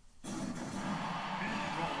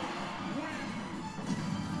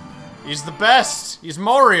 He's the best. He's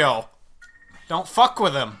Mario. Don't fuck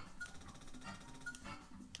with him.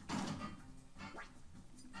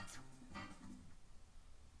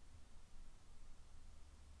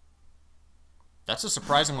 That's a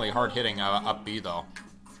surprisingly hard-hitting up B, though.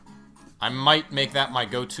 I might make that my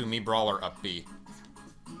go-to Mii Brawler up B.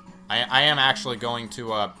 I am actually going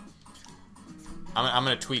to, I'm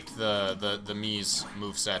gonna tweak the Mii's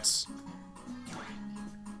movesets.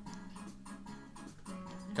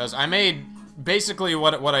 Because I made, basically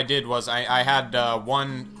what I did was I had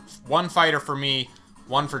one fighter for me,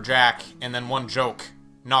 one for Jack, and then one joke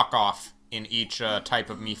knockoff in each type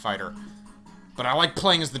of Mii fighter. But I like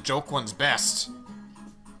playing as the joke ones best.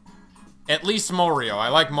 At least Mario. I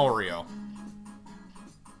like Mario.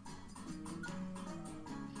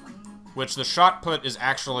 Which the shot put is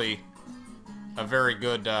actually a very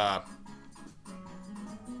good,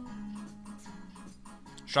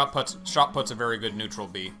 shot put's a very good neutral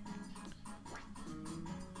B.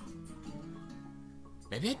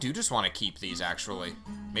 Maybe I do just want to keep these, actually.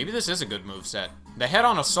 Maybe this is a good moveset. The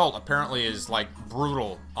head-on assault apparently is, like,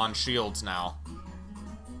 brutal on shields now.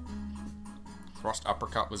 Thrust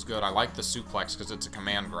uppercut was good. I like the suplex because it's a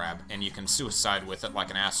command grab, and you can suicide with it like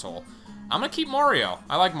an asshole. I'm gonna keep Mario.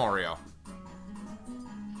 I like Mario.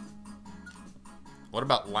 What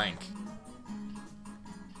about Lank?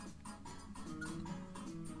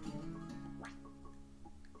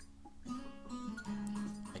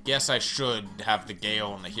 I guess I should have the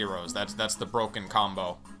Gale and the heroes. That's the broken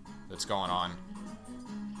combo that's going on.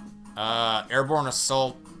 Airborne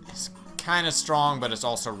Assault is kind of strong, but it's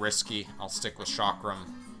also risky. I'll stick with Chakram.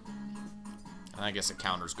 And I guess a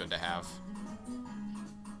counter's good to have.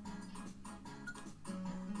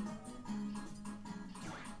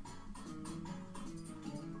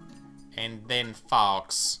 And then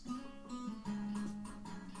Fox.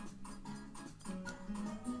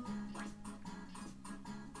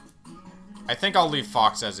 I think I'll leave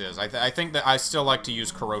Fox as is. I think that I still like to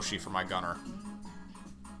use Kuroshi for my gunner.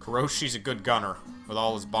 Kuroshi's a good gunner with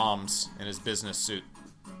all his bombs and his business suit.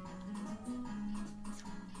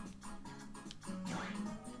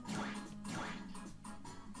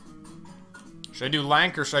 Should I do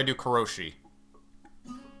Lank or should I do Kuroshi?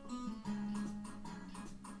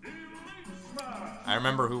 I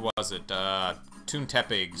remember who was it? Toon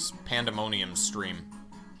Tepeg's Pandemonium stream.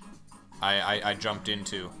 I jumped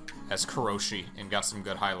into as Kuroshi and got some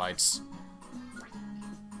good highlights.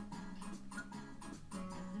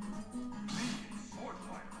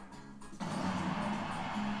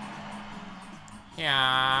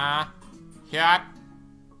 Yeah. Yeah.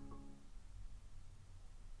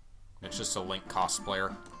 It's just a Link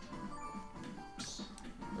cosplayer.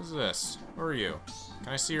 What is this? Who are you?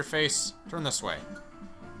 Can I see your face? Turn this way.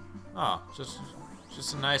 Oh,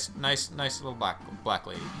 just a nice little black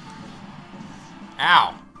lady.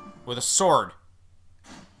 Ow! With a sword.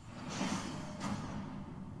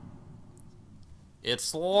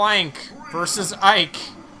 It's Link versus Ike.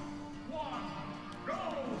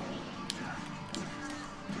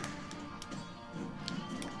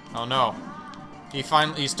 Oh no. He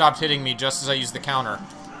stopped hitting me just as I used the counter.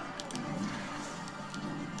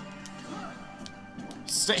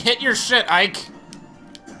 Hit your shit, Ike!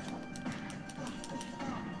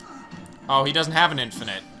 Oh, he doesn't have an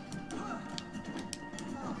infinite.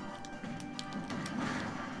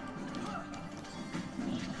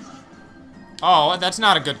 Oh, that's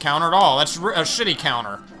not a good counter at all. That's a shitty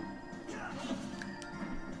counter.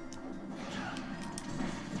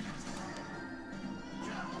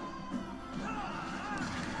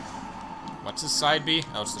 What's his side B?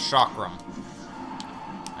 Oh, it's the Chakram.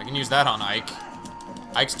 I can use that on Ike.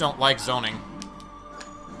 Ikes don't like zoning.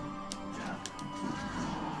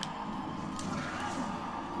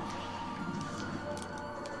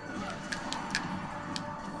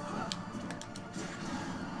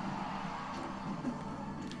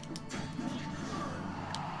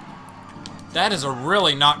 That is a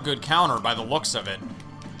really not good counter by the looks of it.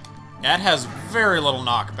 That has very little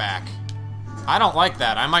knockback. I don't like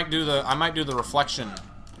that. I might do the reflection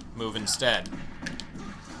move instead.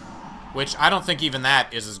 Which I don't think even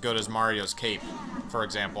that is as good as Mario's cape, for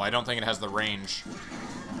example. I don't think it has the range.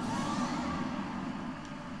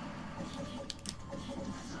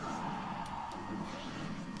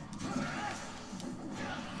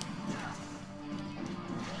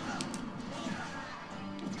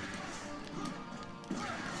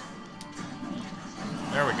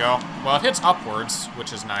 There we go. Well, it hits upwards,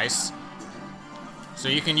 which is nice. So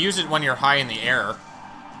you can use it when you're high in the air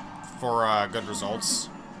for good results.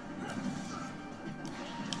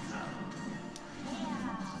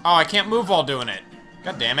 Oh, I can't move while doing it.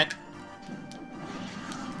 God damn it.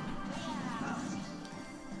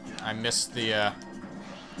 I missed the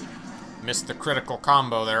critical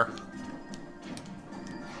combo there.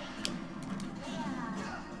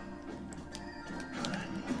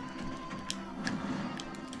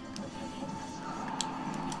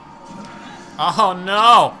 Oh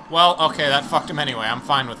no! Well, okay, that fucked him anyway. I'm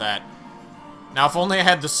fine with that. Now, if only I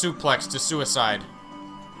had the suplex to suicide.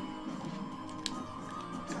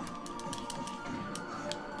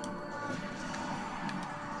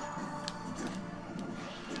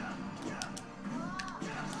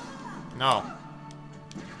 No.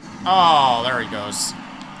 Oh, there he goes.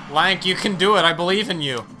 Lank, you can do it. I believe in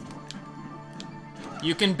you.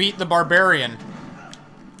 You can beat the barbarian.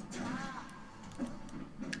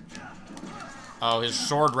 Oh, his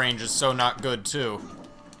sword range is so not good, too.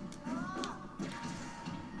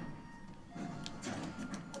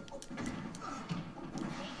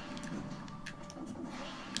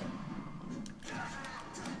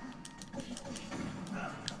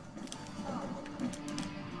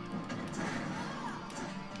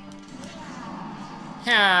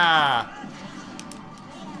 Yeah.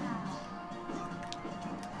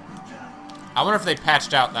 I wonder if they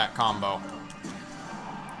patched out that combo.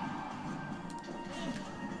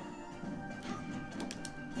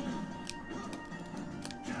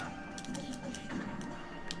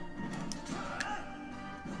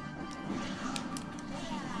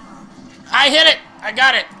 I hit it! I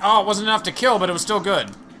got it! Oh, it wasn't enough to kill, but it was still good.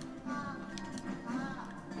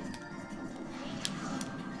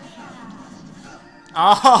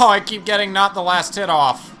 Oh, I keep getting not the last hit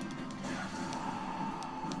off.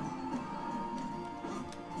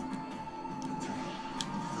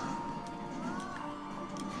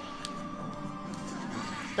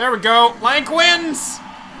 There we go. Lank wins!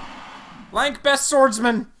 Lank, best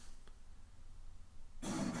swordsman.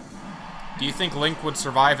 Do you think Link would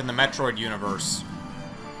survive in the Metroid universe?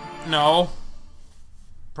 No.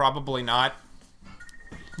 Probably not.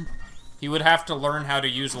 He would have to learn how to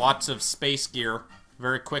use lots of space gear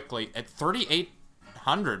very quickly. At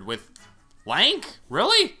 3,800 with Lank?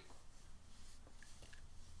 Really?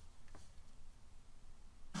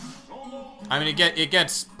 I mean, it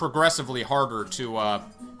gets progressively harder to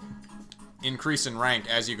increase in rank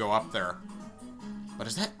as you go up there. But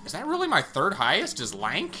is that really my third highest? Is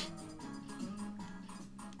Lank?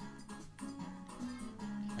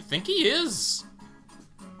 think he is.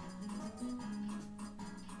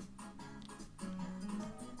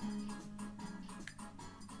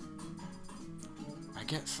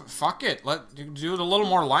 Fuck it. Do it a little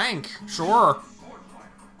more lank. Sure.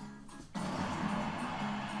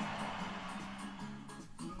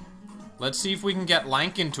 Let's see if we can get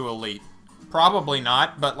lank into elite. Probably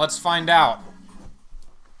not, but let's find out.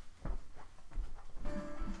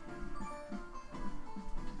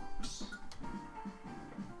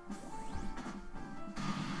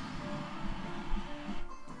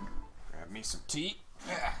 Grab me some tea.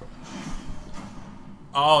 Yeah.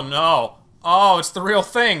 Oh no. Oh, it's the real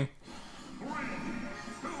thing. 3, 2, 1,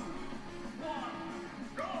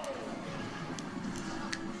 go!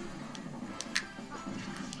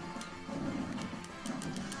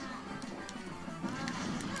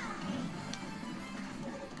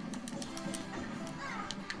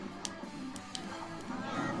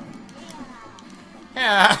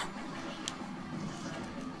 Yeah.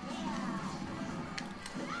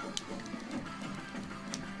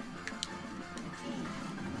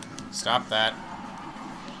 Stop that.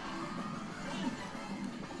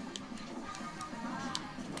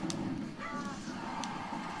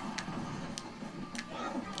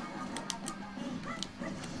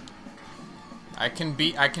 I can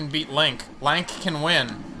beat Link. Link can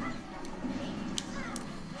win.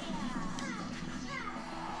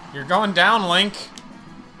 You're going down, Link.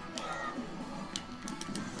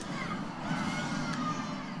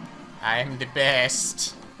 I'm the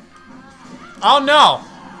best. Oh no!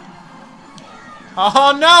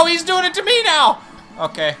 Oh no, he's doing it to me now!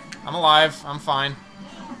 Okay, I'm alive. I'm fine.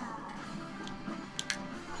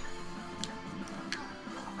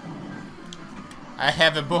 I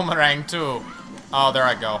have a boomerang too. Oh, there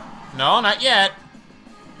I go. No, not yet.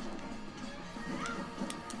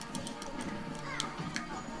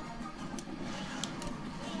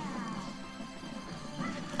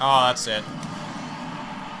 Oh, that's it.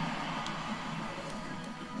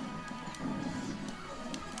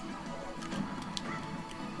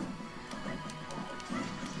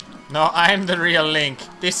 No, I'm the real Link.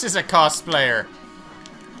 This is a cosplayer.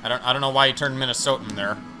 I don't know why he turned Minnesotan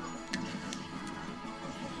there.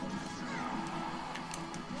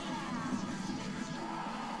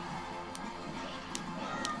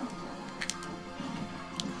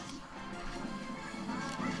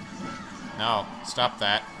 No, stop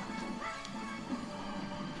that.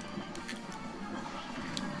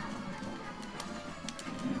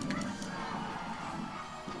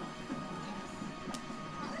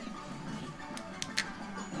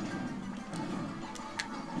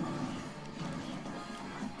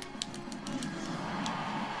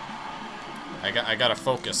 I gotta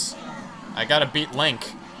focus. I gotta beat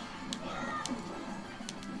Link.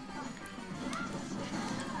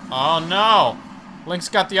 Oh no! Link's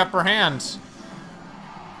got the upper hand.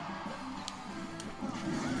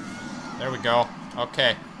 There we go.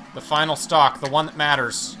 Okay. The final stock, the one that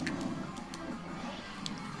matters.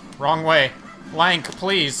 Wrong way. Link,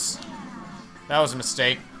 please. That was a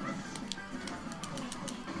mistake.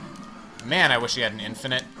 Man, I wish he had an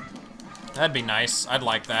infinite. That'd be nice. I'd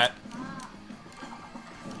like that.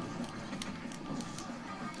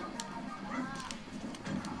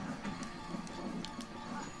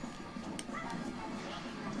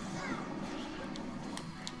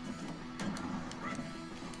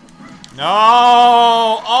 No!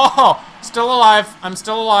 Oh! Still alive. I'm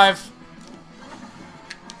still alive.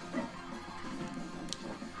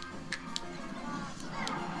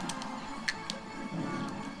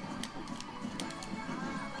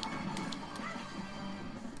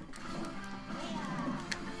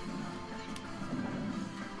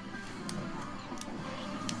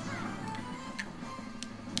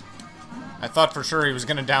 I thought for sure he was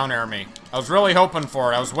gonna down air me. I was really hoping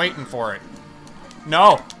for it. I was waiting for it.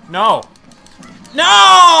 No! No! No!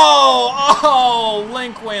 Oh!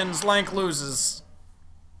 Link wins. Link loses.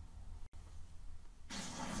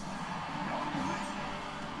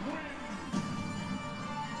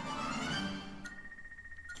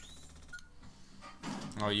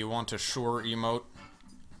 Oh, you want a sure emote?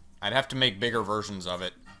 I'd have to make bigger versions of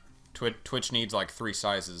it. Twitch needs like 3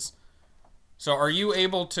 sizes. So are you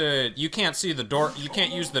able to... You can't see the door... You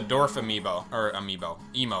can't use the Dorf amiibo. Or amiibo.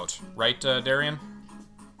 Emote. Right, Darian?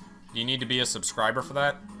 Do you need to be a subscriber for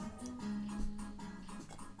that?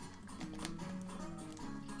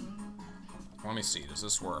 Let me see. Does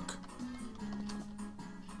this work?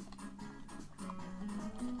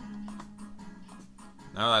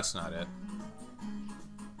 No, that's not it.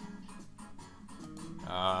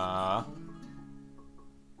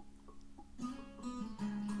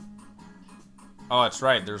 Oh, that's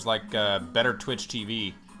right. There's like better Twitch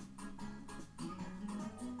TV.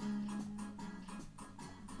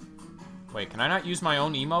 Wait, can I not use my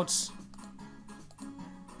own emotes?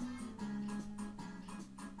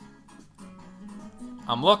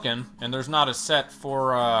 I'm looking, and there's not a set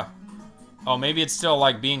for, Oh, maybe it's still,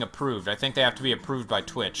 like, being approved. I think they have to be approved by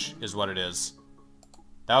Twitch, is what it is.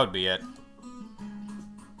 That would be it.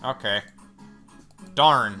 Okay.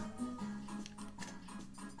 Darn.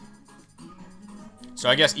 So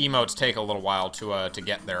I guess emotes take a little while to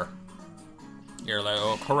get there. Here,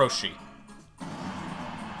 oh, Kuroshi.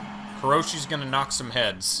 Kuroshi's gonna knock some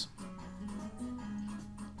heads.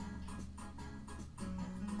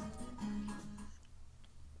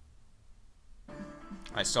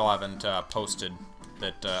 I still haven't posted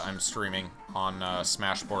that I'm streaming on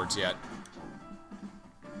Smashboards yet.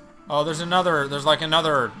 Oh, there's like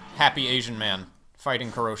another happy Asian man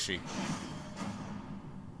fighting Kuroshi.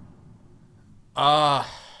 I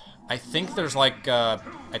think there's like a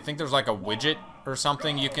widget or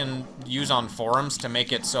something you can use on forums to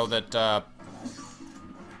make it so that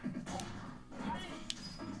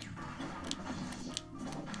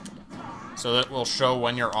it will show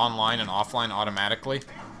when you're online and offline automatically.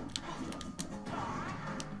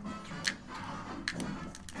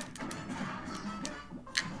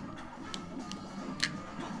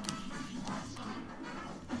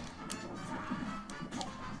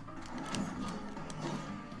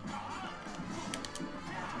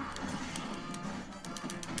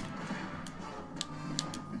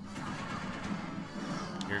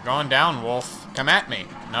 You're going down, Wolf. Come at me.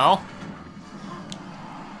 No?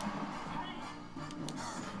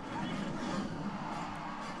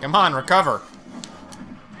 Come on, recover.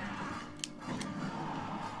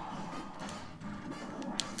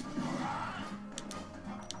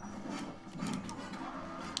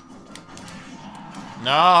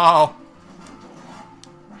 No.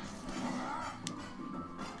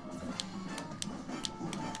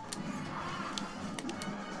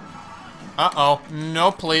 Uh-oh.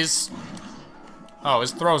 No, please. Oh, his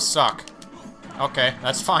throws suck. Okay,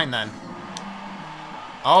 that's fine then.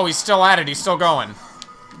 Oh, he's still at it. He's still going.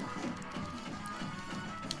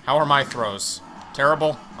 How are my throws?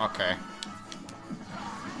 Terrible? Okay.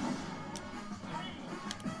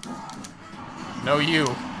 No, you.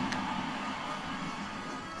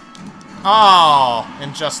 Oh,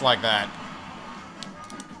 and just like that.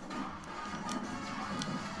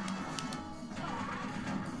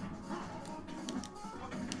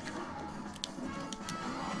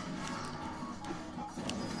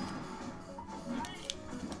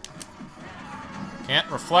 Can't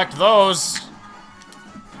reflect those.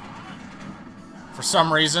 For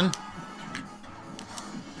some reason.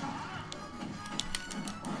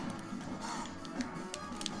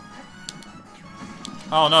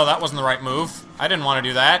 Oh no, that wasn't the right move. I didn't want to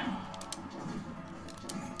do that.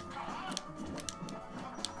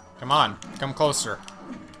 Come on, come closer.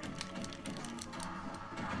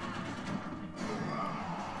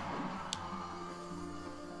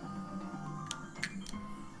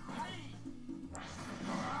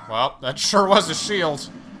 Well, that sure was a shield.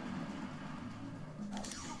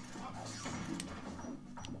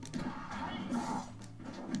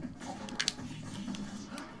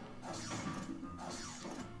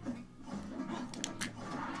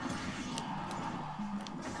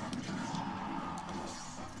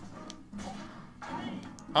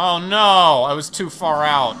 Oh no, I was too far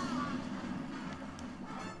out.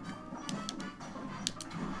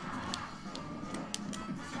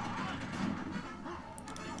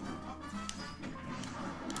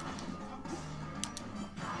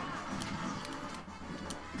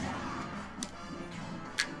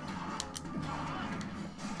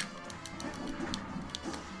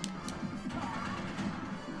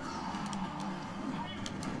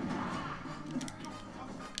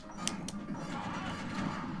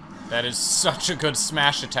 That is such a good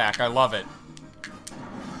smash attack. I love it.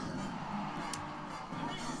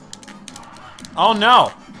 Oh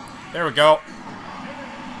no! There we go.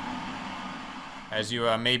 As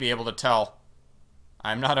you may be able to tell,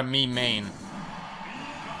 I'm not a meme main.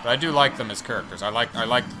 But I do like them as characters. I like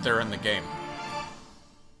that they're in the game.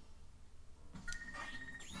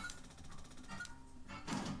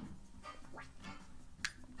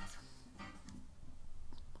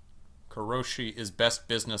 Kuroshi is best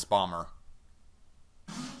business bomber.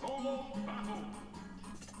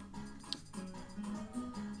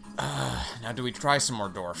 Now do we try some more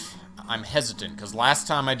Dorf? I'm hesitant, because last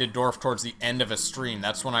time I did Dorf towards the end of a stream,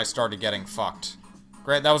 that's when I started getting fucked.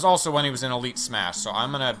 Great, that was also when he was in Elite Smash, so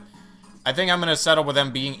I think I'm gonna settle with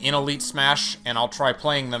them being in Elite Smash, and I'll try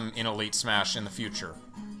playing them in Elite Smash in the future.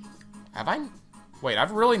 Have I? Wait,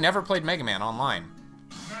 I've really never played Mega Man online.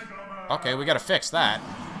 Okay, we gotta fix that.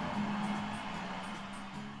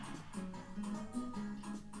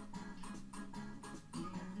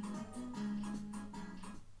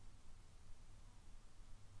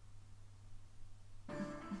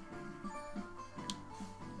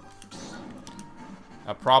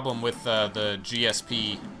 a problem with the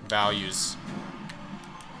GSP values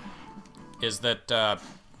is that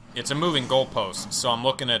it's a moving goalpost. So I'm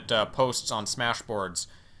looking at posts on Smashboards,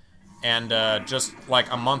 and just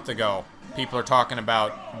like a month ago, people are talking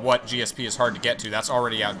about what GSP is hard to get to. That's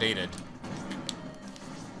already outdated.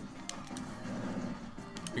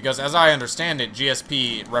 Because as I understand it,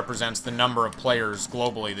 GSP represents the number of players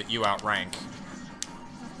globally that you outrank.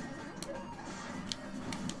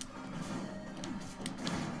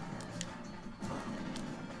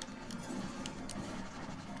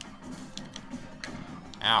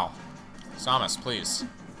 Ow. Samus, please.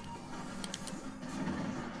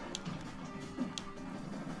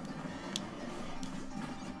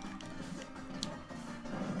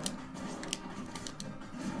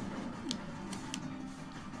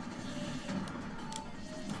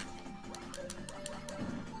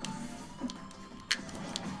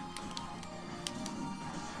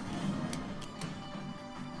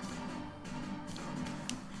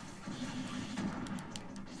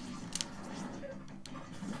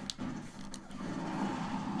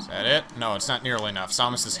 Is that it? No, it's not nearly enough.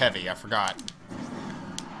 Samus is heavy, I forgot.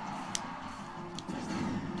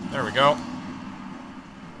 There we go.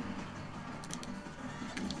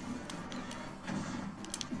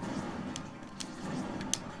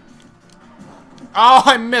 Oh,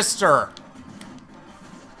 I missed her!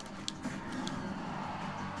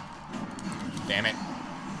 Damn it.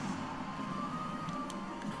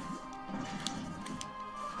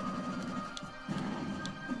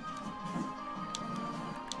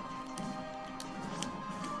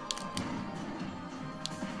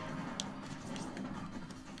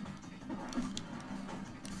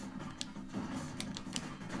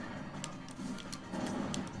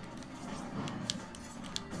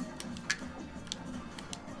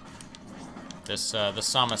 This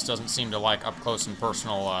Samus doesn't seem to like up-close and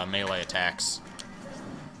personal melee attacks.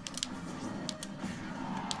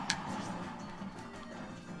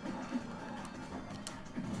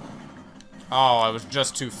 Oh, I was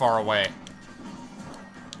just too far away.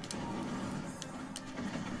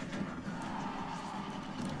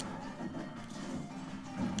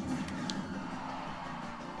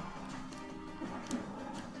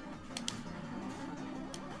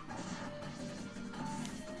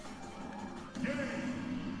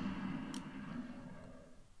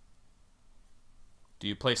 Do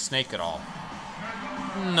you play Snake at all?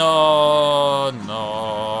 No,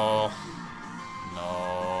 no,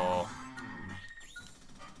 no.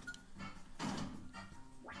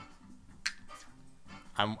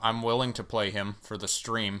 I'm willing to play him for the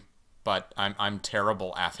stream, but I'm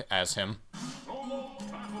terrible as him.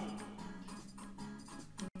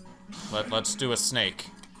 Let's do a Snake.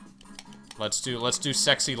 Let's do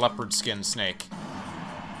sexy leopard skin Snake.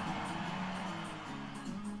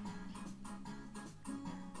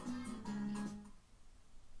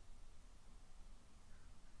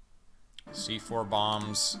 C4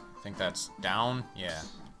 bombs. I think that's down. Yeah.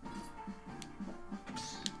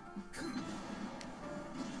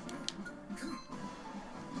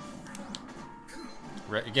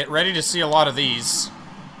 Get ready to see a lot of these.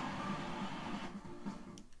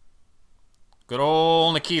 Good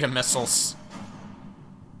old Nikita missiles.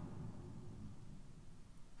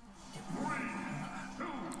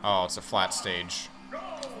 Oh, it's a flat stage.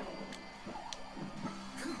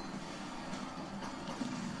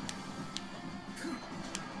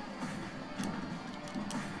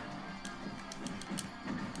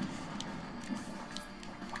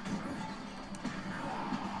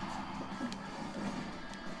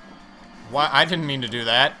 Why? I didn't mean to do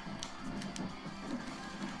that.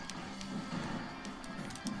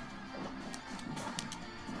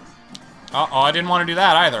 Uh-oh, I didn't want to do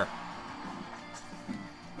that either.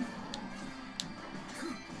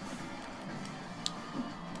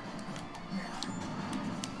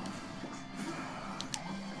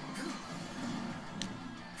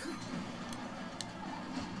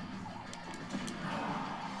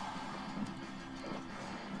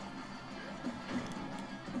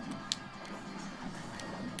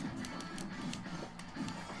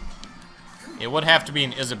 It would have to be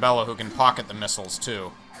an Isabella who can pocket the missiles,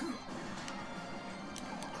 too.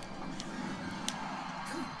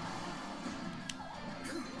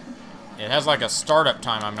 It has like a startup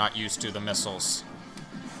time I'm not used to, the missiles.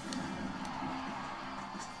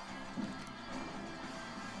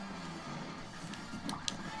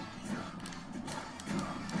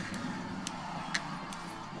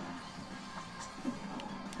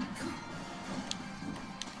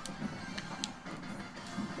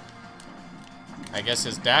 I guess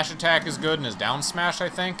his dash attack is good and his down smash, I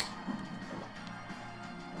think.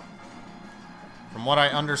 From what I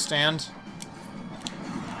understand.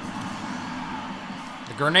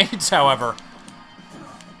 Grenades, however.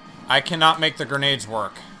 I cannot make the grenades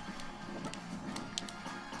work.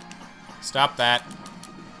 Stop that.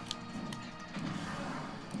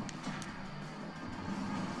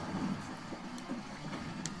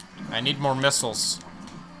 I need more missiles.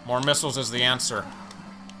 More missiles is the answer.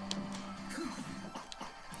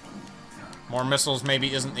 More missiles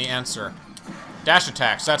maybe isn't the answer. Dash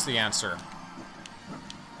attacks, that's the answer.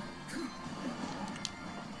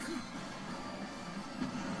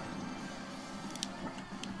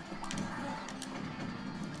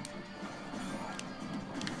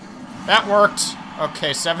 That worked. Okay,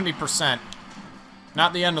 70%.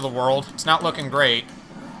 Not the end of the world. It's not looking great.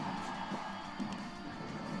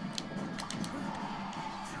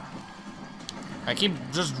 I keep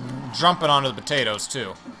just jumping onto the potatoes,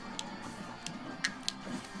 too.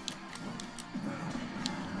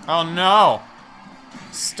 Oh, no!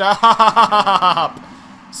 Stop!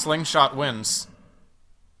 Slingshot wins.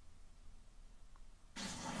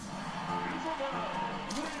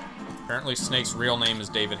 Apparently Snake's real name is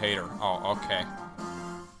David Hayter. Oh, okay.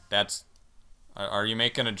 That's... Are you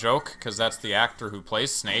making a joke? Because that's the actor who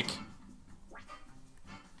plays Snake.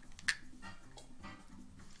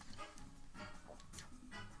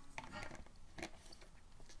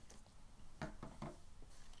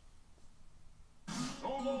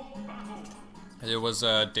 It was,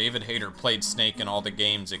 David Hayter played Snake in all the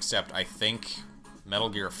games except, I think, Metal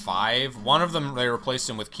Gear 5. One of them, they replaced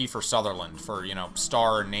him with Kiefer Sutherland for, you know,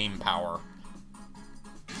 star name power.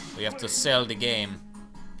 We have to sell the game.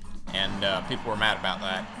 And, people were mad about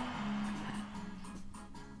that.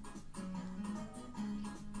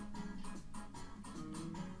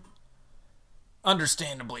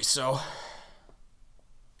 Understandably so.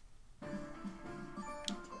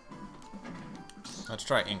 Let's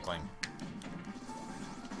try Inkling.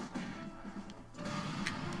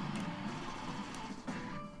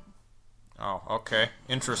 Oh, okay.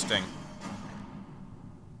 Interesting.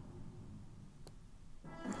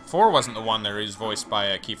 4 wasn't the one that was voiced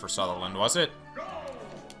by Kiefer Sutherland, was it?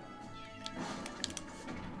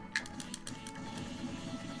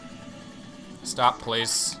 Stop,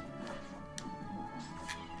 please.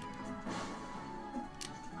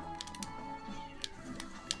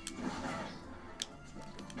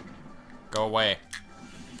 Go away.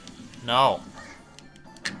 No.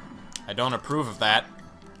 I don't approve of that.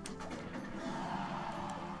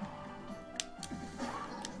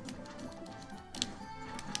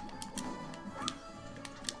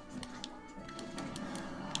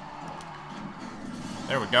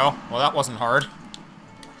 There we go. Well, that wasn't hard.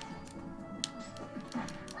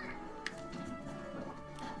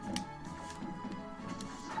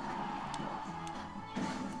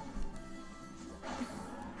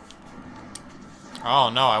 Oh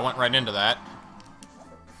no, I went right into that.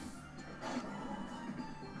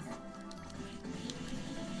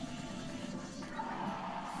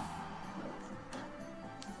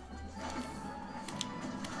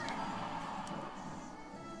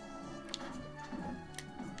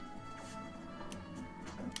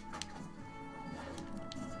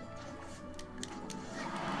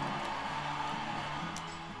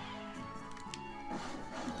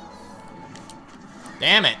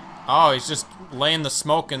 Damn it! Oh, he's just laying the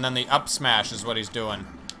smoke and then the up smash is what he's doing.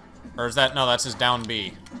 Or is that... No, that's his down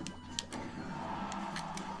B.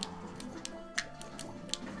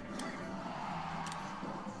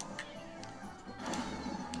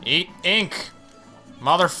 Eat ink!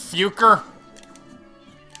 Motherfucker!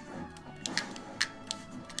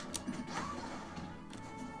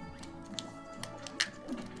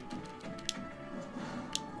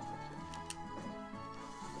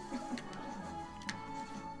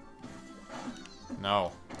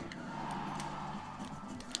 No.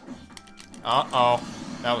 Uh-oh.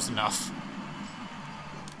 That was enough.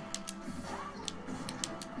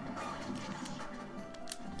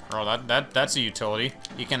 Oh, that's a utility.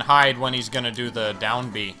 He can hide when he's gonna do the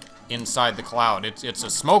down B inside the cloud. It's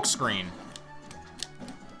a smoke screen.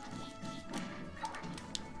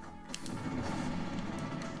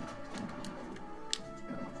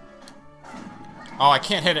 Oh, I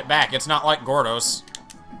can't hit it back. It's not like Gordo's.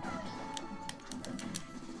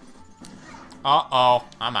 Uh-oh,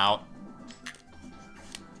 I'm out.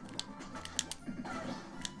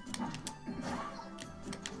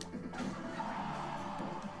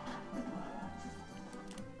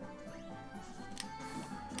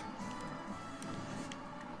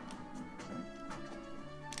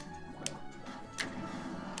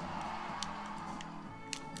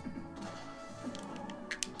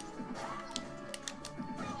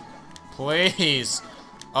 Please.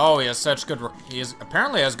 Oh, he has such good... He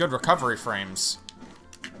apparently has good recovery frames.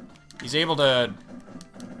 He's able to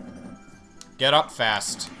Get up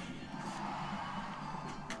fast.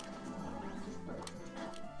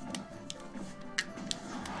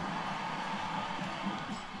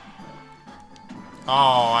 Oh,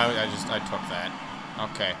 I took that.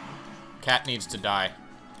 Okay. Cat needs to die.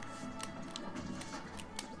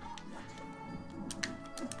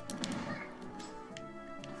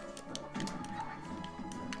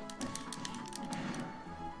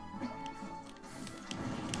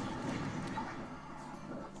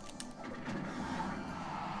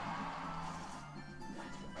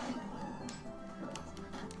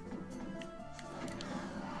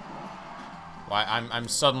 Why, I'm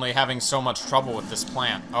suddenly having so much trouble with this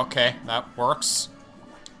plant. Okay, that works.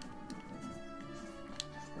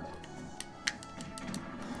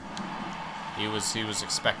 He was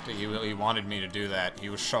expecting, he wanted me to do that. He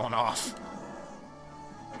was showing off.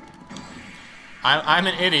 I'm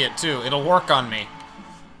an idiot, too. It'll work on me.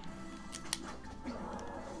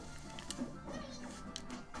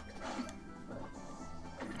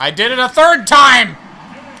 I did it a third time!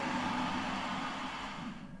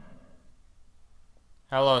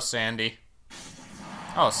 Hello, Sandy.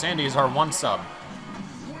 Oh, Sandy is our one sub.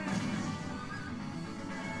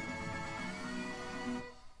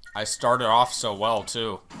 I started off so well,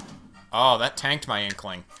 too. Oh, that tanked my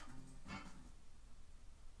Inkling.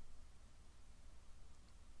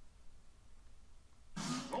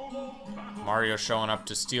 Mario showing up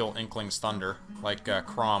to steal Inkling's thunder, like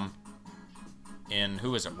Chrom in,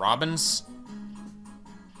 who is it, Robin's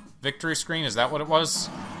victory screen? Is that what it was?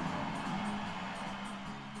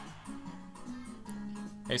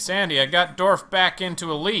 Hey, Sandy, I got Dorf back into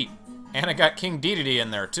Elite, and I got King Dedede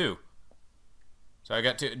in there, too. So I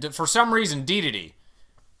got to, for some reason, Dedede.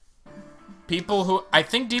 People who, I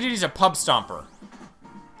think Dedede's a pub stomper.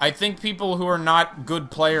 I think people who are not good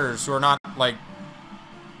players, who are not, like,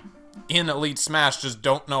 in Elite Smash, just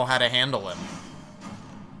don't know how to handle him.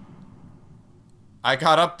 I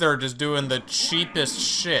got up there just doing the cheapest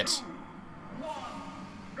shit.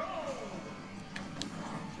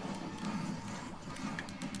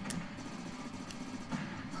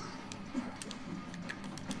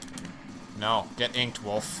 No, get inked,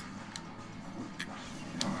 Wolf.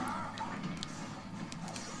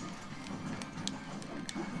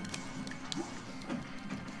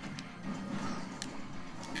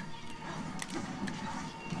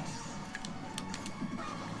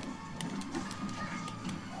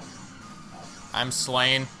 I'm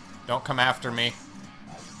slain. Don't come after me.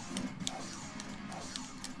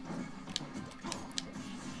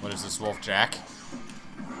 What is this, Wolf Jack?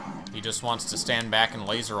 He just wants to stand back and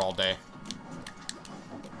laser all day.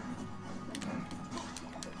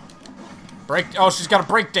 Break. Oh, she's got a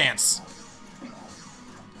break dance.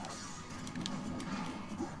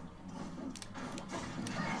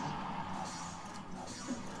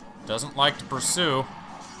 Doesn't like to pursue.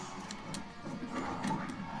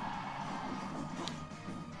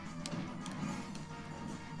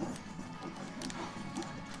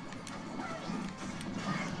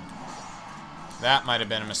 That might have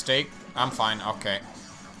been a mistake. I'm fine. Okay.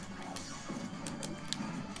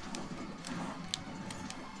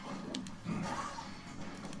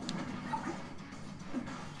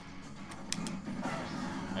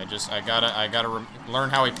 I gotta learn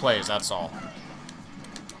how he plays, that's all.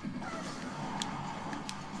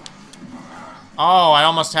 Oh, I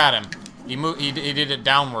almost had him. He did it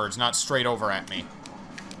downwards, not straight over at me.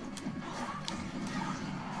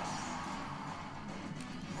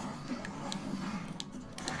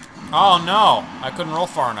 Oh no, I couldn't roll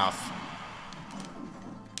far enough.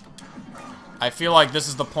 I feel like this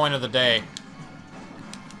is the point of the day.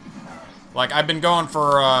 Like, I've been going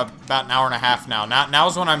for about an hour and a half now.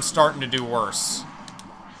 Now's when I'm starting to do worse.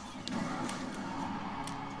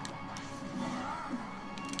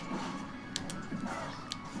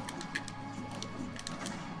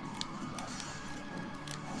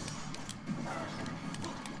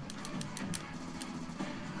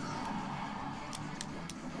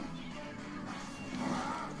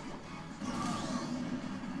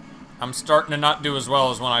 I'm starting to not do as well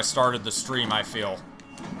as when I started the stream, I feel.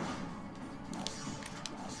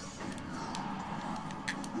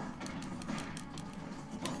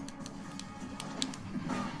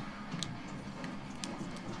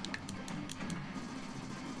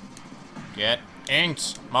 Get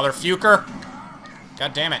inked, motherfucker.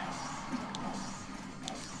 God damn it.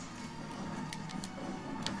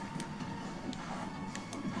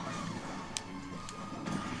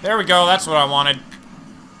 There we go, that's what I wanted.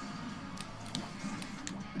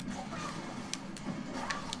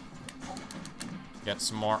 Get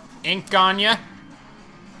some more ink on ya.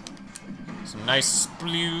 Some nice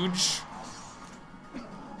splooge.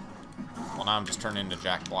 Well, Now I'm just turning into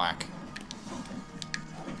Jack Black.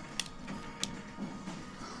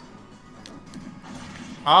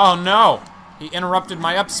 Oh no! He interrupted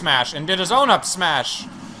my up smash and did his own up smash!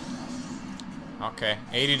 Okay,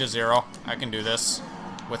 80 to 0. I can do this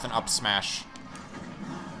with an up smash.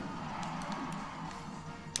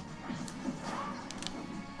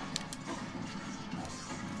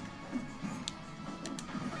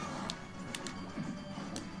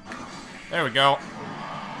 There we go.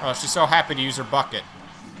 Oh, she's so happy to use her bucket.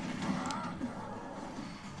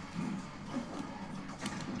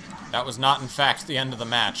 That was not, in fact, the end of the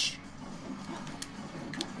match.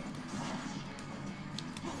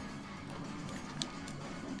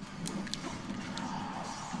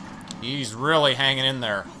 He's really hanging in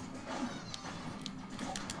there.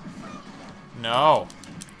 No.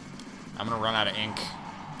 I'm gonna run out of ink.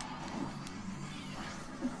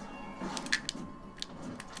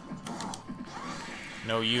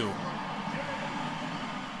 No, you.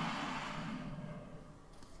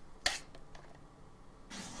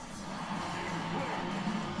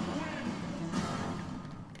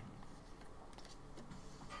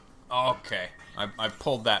 Okay, I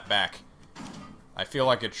pulled that back. I feel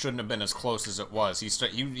like it shouldn't have been as close as it was. He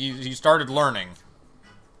started learning.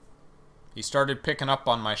 He started picking up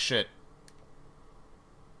on my shit.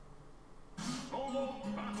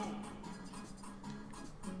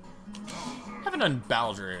 Haven't done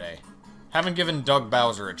Bowser today. Haven't given Doug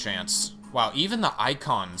Bowser a chance. Wow, even the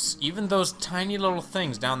icons, even those tiny little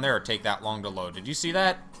things down there take that long to load. Did you see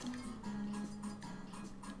that?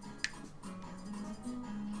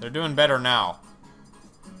 They're doing better now.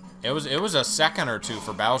 It was a second or two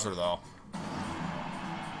for Bowser though.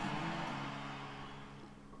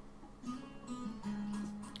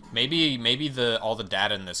 Maybe all the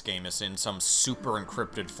data in this game is in some super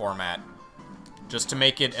encrypted format, just to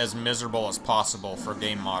make it as miserable as possible for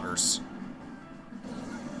game modders.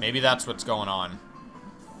 Maybe that's what's going on.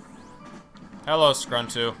 Hello,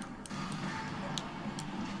 Scruntu.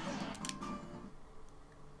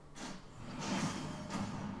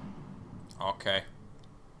 Okay.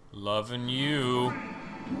 Loving you.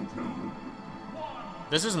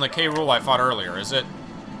 This isn't the K. Rool I fought earlier, is it?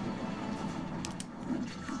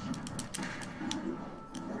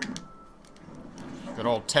 Good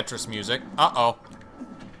old Tetris music. Uh-oh.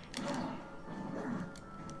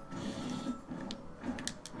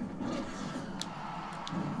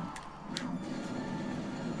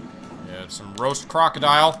 Yeah, some roast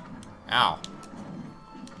crocodile. Ow.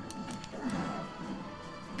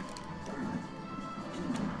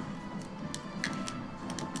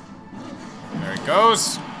 There it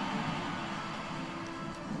goes.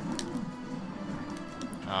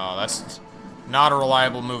 Oh, that's not a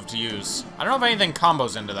reliable move to use. I don't know if anything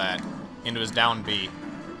combos into that, into his down B.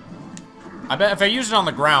 I bet if I use it on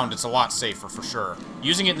the ground, it's a lot safer for sure.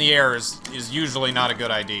 Using it in the air is usually not a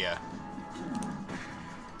good idea.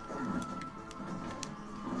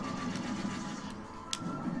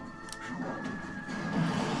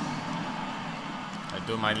 I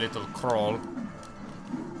do my little crawl.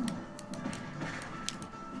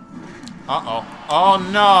 Uh-oh. Oh,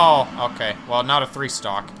 no! Okay, well, not a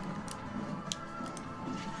 3-stock.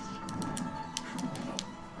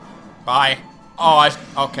 Bye. Oh,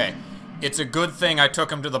 okay. It's a good thing I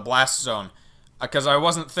took him to the blast zone. Because I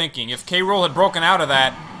wasn't thinking. If K. Rool had broken out of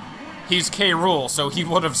that, he's K. Rool, so he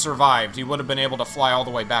would have survived. He would have been able to fly all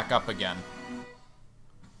the way back up again.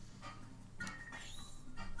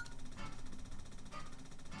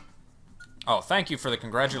 Oh, thank you for the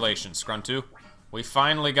congratulations, Scruntu. We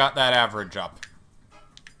finally got that average up.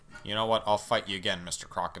 You know what? I'll fight you again, Mr.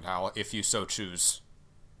 Crocodile, if you so choose.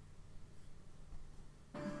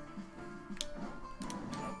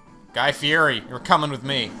 Guy Fieri, you're coming with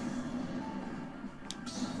me.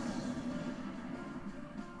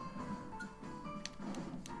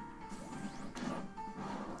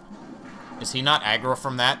 Is he not aggro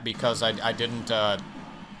from that? Because I didn't, I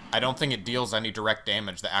don't think it deals any direct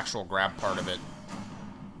damage, the actual grab part of it.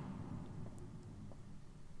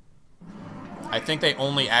 I think they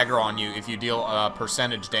only aggro on you if you deal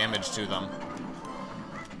percentage damage to them.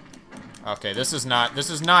 Okay, this is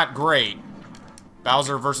not great.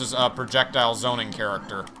 Bowser versus a projectile zoning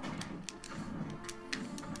character.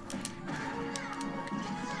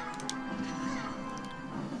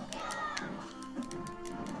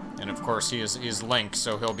 And of course he is Link,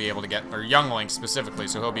 so he'll be able to get, or young Link specifically,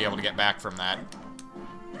 so he'll be able to get back from that.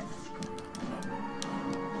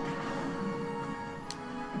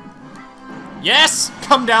 Yes!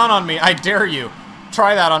 Come down on me, I dare you.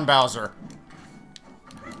 Try that on Bowser.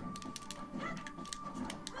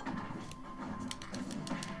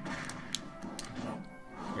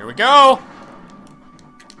 Here we go!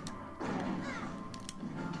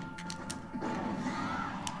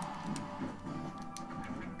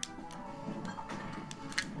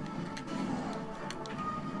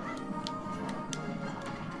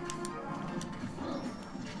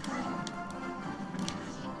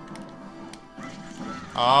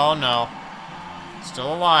 Oh, no.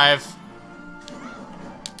 Still alive.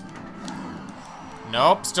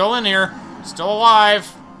 Nope, still in here. Still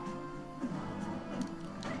alive.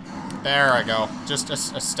 There I go. Just a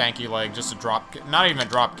stanky leg, just a drop kick. Not even a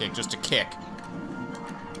drop kick, just a kick.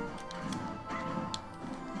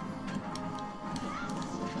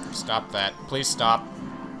 Stop that. Please stop.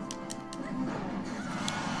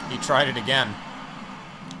 He tried it again.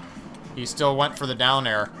 He still went for the down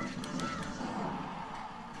air.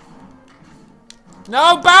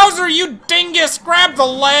 No, Bowser, you dingus! Grab the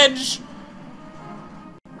ledge!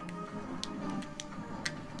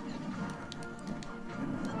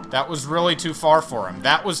 That was really too far for him.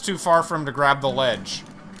 That was too far for him to grab the ledge.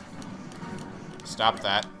 Stop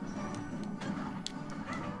that.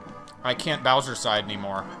 I can't Bowser side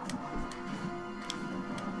anymore.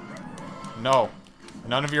 No.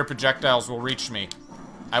 None of your projectiles will reach me.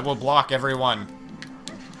 I will block every one.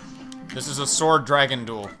 This is a sword dragon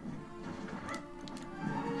duel.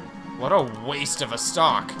 What a waste of a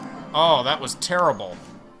stock. Oh, that was terrible.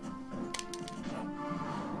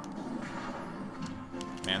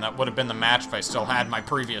 Man, that would have been the match if I still had my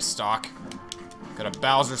previous stock. Could have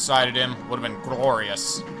Bowser-sided him. Would have been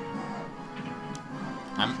glorious.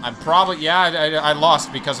 I'm probably... Yeah, I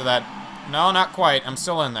lost because of that. No, not quite. I'm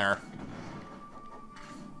still in there.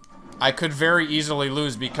 I could very easily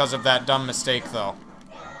lose because of that dumb mistake, though.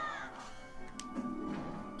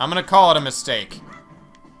 I'm gonna call it a mistake.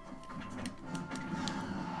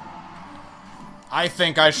 I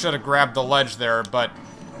think I should have grabbed the ledge there, but,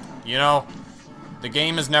 you know, the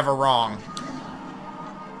game is never wrong.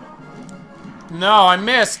 No, I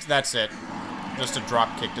missed! That's it. Just a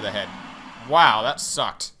drop kick to the head. Wow, that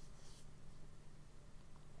sucked.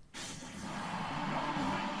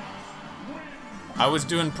 I was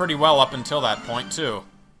doing pretty well up until that point, too.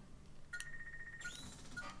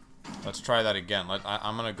 Let's try that again.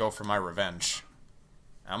 I'm gonna go for my revenge.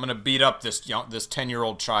 I'm gonna beat up this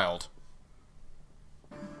 10-year-old child.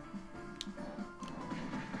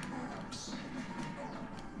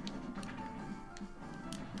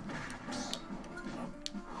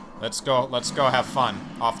 Let's go have fun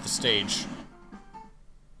off the stage.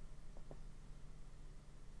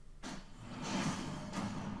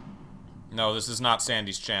 No, this is not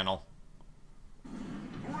Sandy's channel.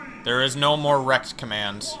 There is no more wrecked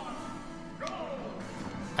command.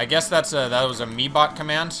 I guess that was a me-bot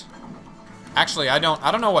command. Actually, I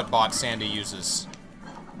don't know what bot Sandy uses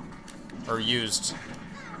or used.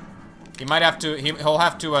 He might have to. He'll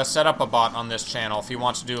have to set up a bot on this channel if he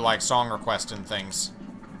wants to do like song request and things,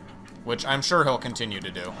 which I'm sure he'll continue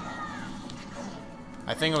to do.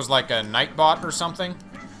 I think it was like a Nightbot or something.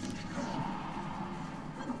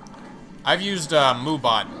 I've used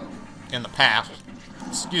MooBot in the past.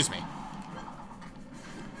 Excuse me.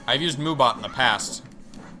 I've used MooBot in the past,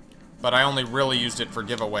 but I only really used it for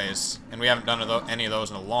giveaways, and we haven't done any of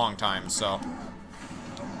those in a long time, so...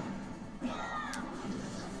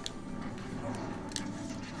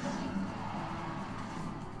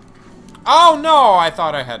 Oh no! I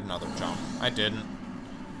thought I had another jump. I didn't.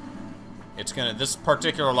 This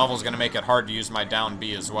particular level is gonna make it hard to use my down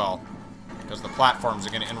B as well, because the platforms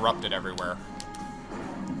are gonna interrupt it everywhere.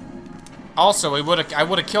 Also, I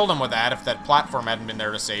would have killed him with that if that platform hadn't been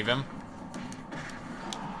there to save him.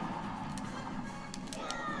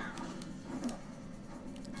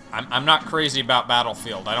 I'm not crazy about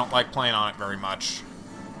Battlefield. I don't like playing on it very much.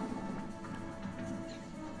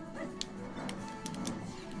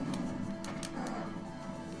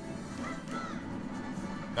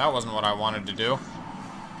 That wasn't what I wanted to do.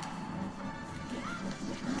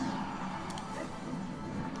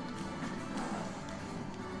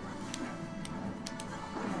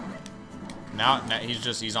 Now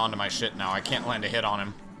he's onto my shit now. I can't land a hit on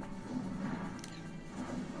him.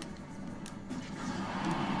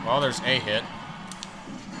 Well, there's a hit.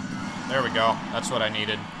 There we go. That's what I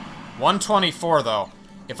needed. 124, though.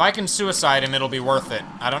 If I can suicide him, it'll be worth it.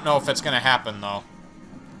 I don't know if it's gonna happen, though.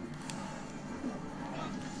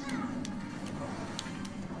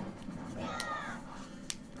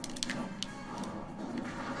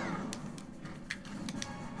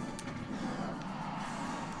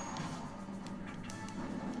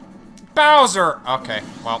 Bowser! Okay,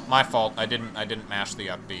 well, my fault. I didn't mash the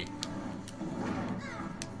up B.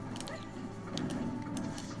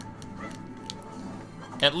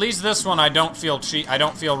 At least this one I don't feel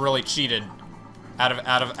really cheated.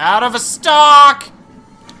 Out of a stock!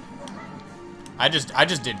 I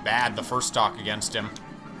just did bad the first stock against him.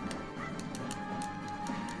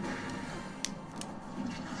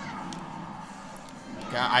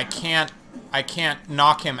 God, I can't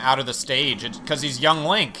knock him out of the stage because he's young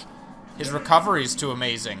Link. His recovery is too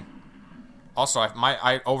amazing. Also,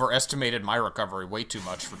 I overestimated my recovery way too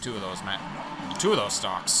much for two of those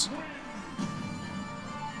stocks.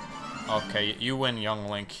 Okay, you win, young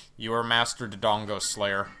Link. You are Master Dodongo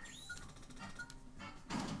Slayer.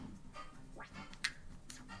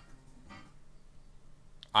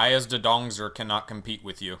 I, as Dodongzer, cannot compete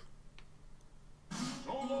with you.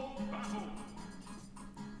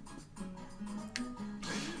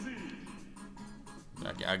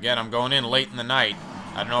 Again, I'm going in late in the night.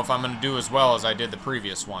 I don't know if I'm going to do as well as I did the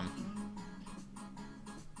previous one.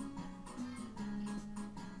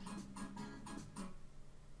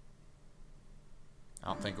 I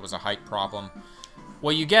don't think it was a height problem.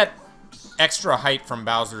 Well, you get extra height from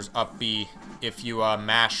Bowser's up B if you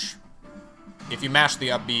mash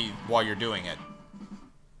the up B while you're doing it.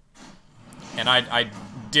 And I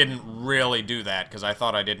didn't really do that because I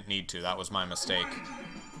thought I didn't need to. That was my mistake.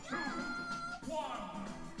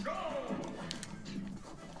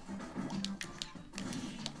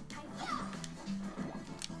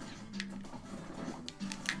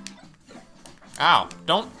 Ow,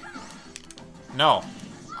 don't... No.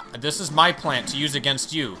 This is my plant to use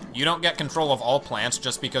against you. You don't get control of all plants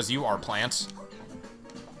just because you are plants.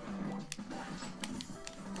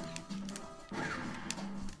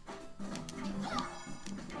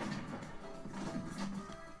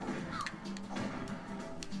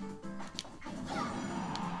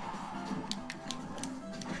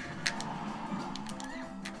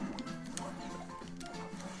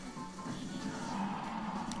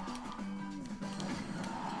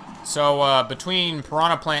 So, between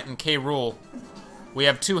Piranha Plant and K. Rool, we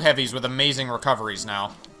have two heavies with amazing recoveries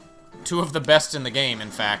now. Two of the best in the game, in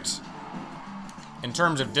fact. In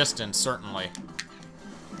terms of distance, certainly.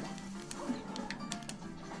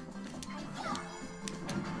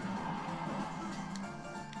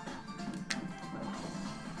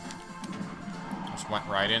 Just went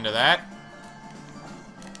right into that.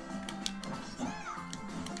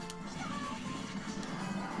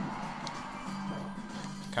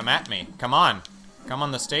 Come at me. Come on. Come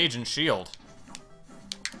on the stage and shield.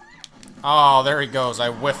 Oh, there he goes. I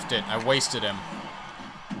whiffed it. I wasted him.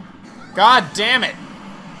 God damn it!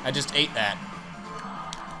 I just ate that.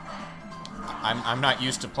 I'm not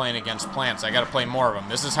used to playing against plants. I gotta play more of them.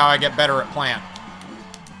 This is how I get better at plant.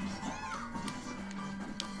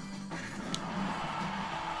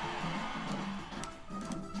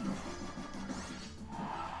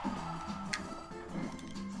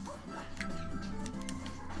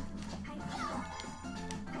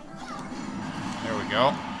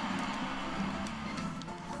 Go.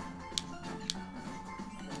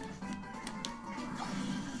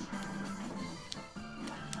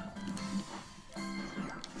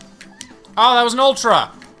 Oh, that was an ultra!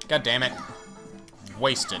 God damn it.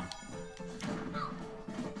 Wasted.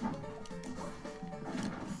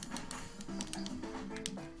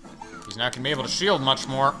 He's not gonna be able to shield much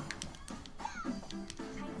more.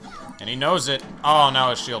 And he knows it. Oh,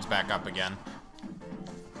 now his shield's back up again.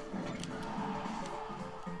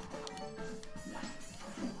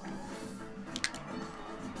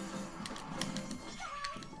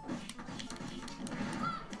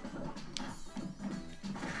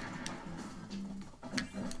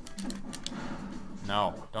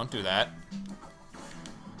 No, don't do that.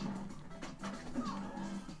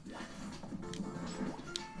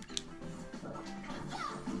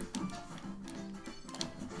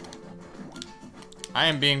 I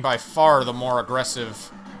am being by far the more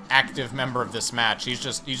aggressive, active member of this match. He's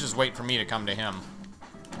just waiting for me to come to him.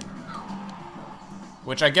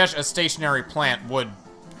 Which I guess a stationary plant would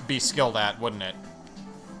be skilled at, wouldn't it?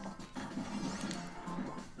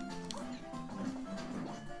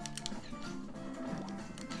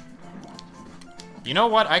 You know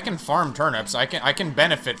what? I can farm turnips. I can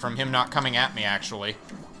benefit from him not coming at me, actually.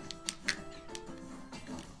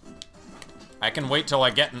 I can wait till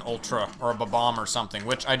I get an Ultra or a Babomb or something,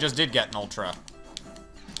 which I just did get an Ultra.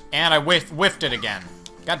 And I whiffed it again.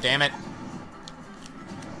 God damn it.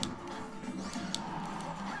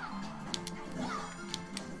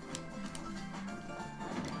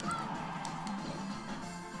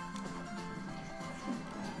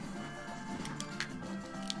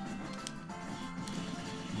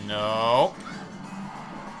 No.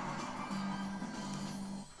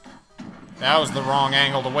 That was the wrong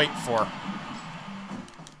angle to wait for.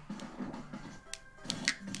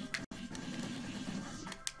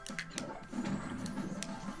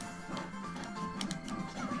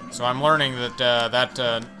 So I'm learning that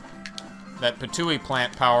that Patui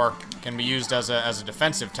plant power can be used as a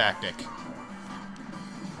defensive tactic.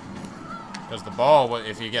 Because the ball,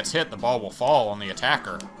 if he gets hit, the ball will fall on the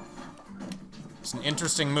attacker. It's an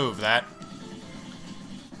interesting move, that.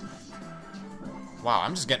 Wow,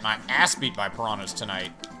 I'm just getting my ass beat by piranhas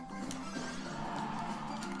tonight.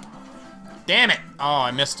 Damn it! Oh,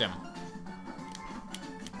 I missed him.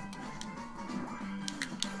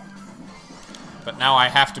 But now I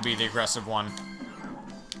have to be the aggressive one.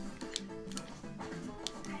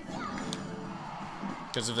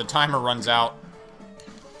 Because if the timer runs out...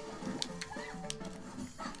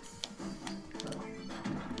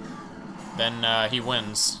 then he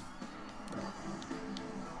wins.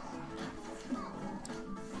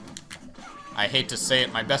 I hate to say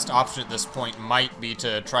it, my best option at this point might be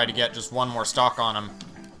to try to get just one more stock on him.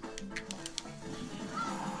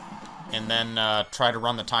 And then try to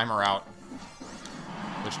run the timer out.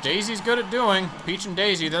 Which Daisy's good at doing. Peach and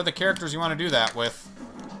Daisy, they're the characters you want to do that with.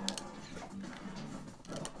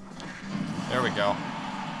 There we go.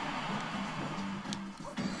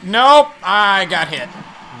 Nope! I got hit.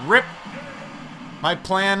 Rip. My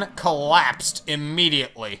plan collapsed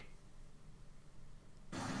immediately.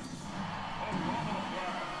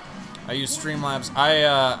 I use Streamlabs.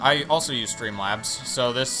 I also use Streamlabs,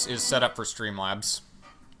 so this is set up for Streamlabs.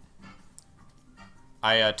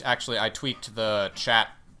 Actually, I tweaked the chat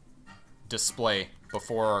display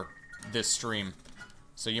before this stream.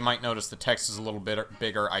 So you might notice the text is a little bit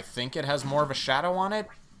bigger. I think it has more of a shadow on it.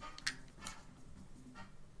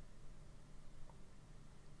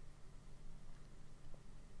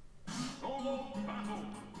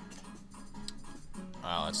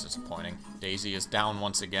 Wow, that's disappointing. Daisy is down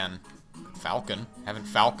once again. Falcon. Haven't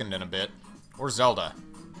falconed in a bit. Or Zelda.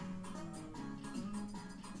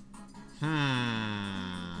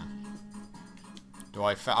 Do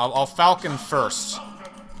I'll Falcon first.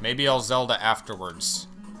 Maybe I'll Zelda afterwards.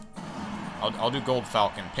 I'll do Gold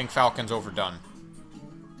Falcon. Pink Falcon's overdone.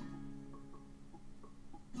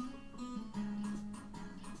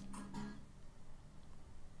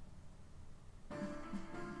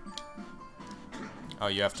 Oh,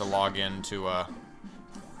 you have to log in to,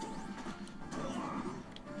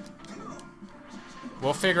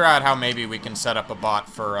 We'll figure out how maybe we can set up a bot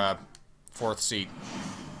for, 4th seat.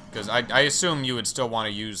 Because I assume you would still want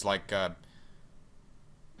to use, like a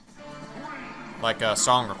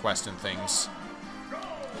song request and things.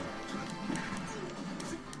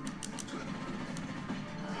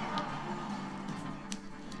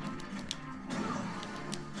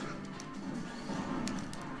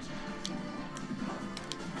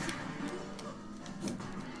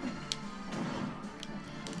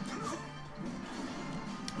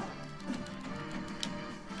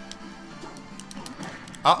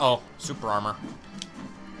 Uh-oh. Super armor.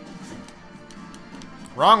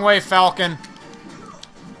 Wrong way, Falcon.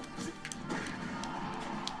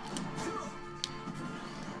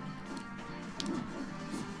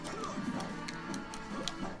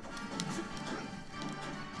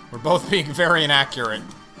 We're both being very inaccurate.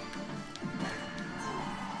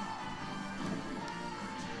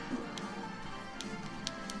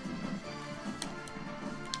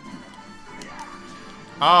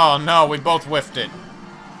 Oh no, we both whiffed it.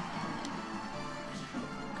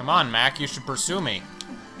 Come on, Mac, you should pursue me.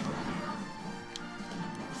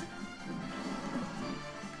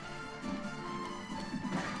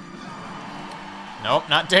 Nope,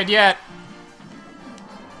 not dead yet.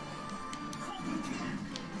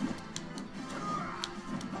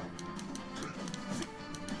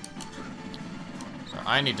 So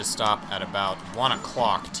I need to stop at about 1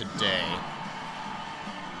 o'clock today.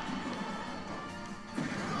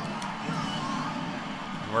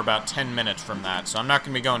 We're about 10 minutes from that, so I'm not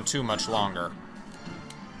going to be going too much longer.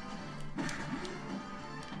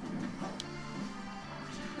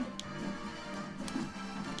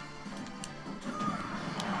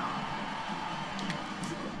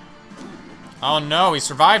 Oh no, he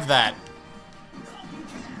survived that.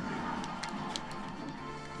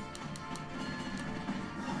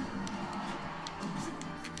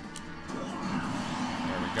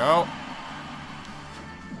 There we go.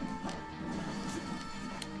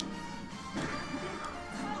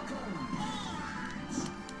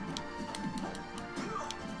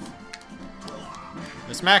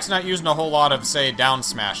 This Mac's not using a whole lot of, say, down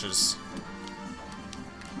smashes.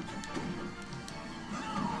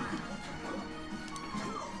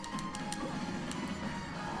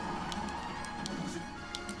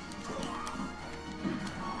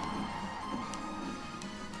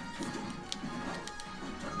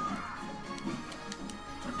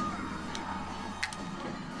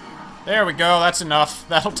 There we go, that's enough.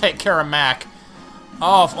 That'll take care of Mac.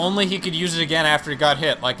 Oh, if only he could use it again after he got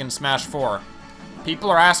hit, like in Smash 4.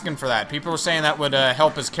 People are asking for that. People are saying that would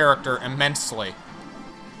help his character immensely.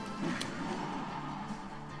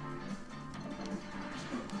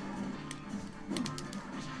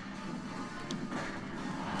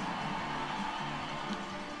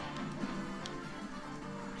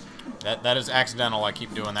 That is accidental. I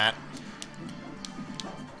keep doing that.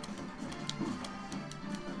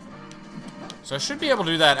 So I should be able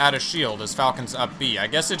to do that out of shield as Falcon's up B. I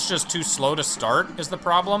guess it's just too slow to start is the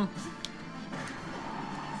problem.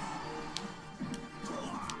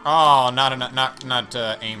 Oh, not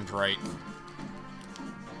aimed right.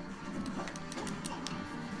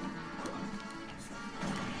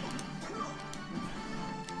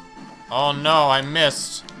 Oh no, I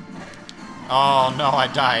missed. Oh no, I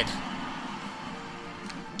died.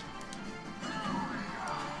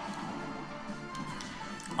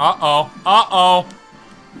 Uh-oh. Uh-oh.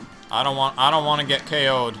 I don't want to get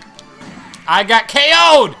KO'd. I got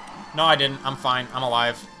KO'd! No, I didn't. I'm fine. I'm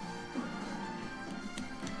alive.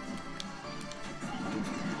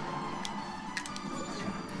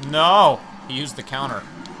 No! He used the counter.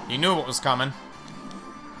 He knew what was coming.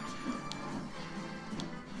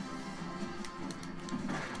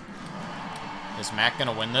 Is Mac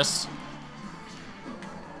gonna win this?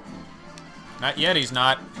 Not yet, he's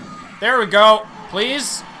not. There we go!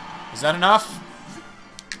 Please? Is that enough?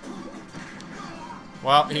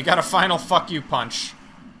 Well, he got a final fuck you punch.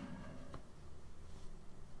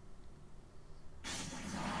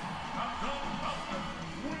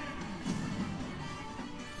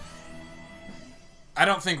 I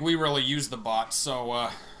don't think we really use the bot, so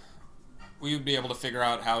we would be able to figure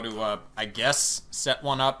out how to, I guess, set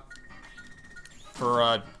one up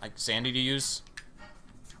for like Sandy to use.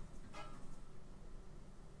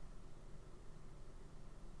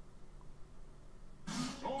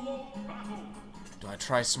 Do I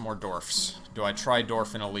try some more dwarfs? Do I try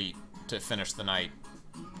Dwarf and Elite to finish the night?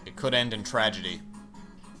 It could end in tragedy.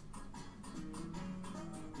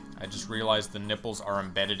 I just realized the nipples are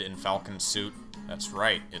embedded in Falcon's suit. That's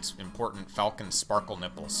right, it's important Falcon sparkle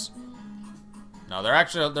nipples. Now they're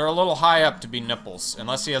a little high up to be nipples,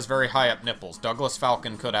 unless he has very high up nipples. Douglas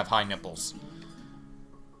Falcon could have high nipples.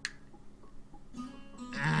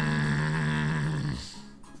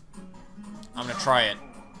 I'm gonna try it.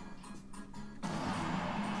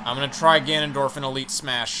 I'm gonna try Ganondorf and Elite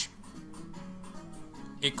Smash.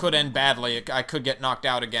 It could end badly. I could get knocked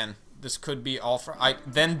out again. This could be all for...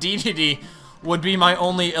 Then DDD would be my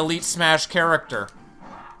only Elite Smash character.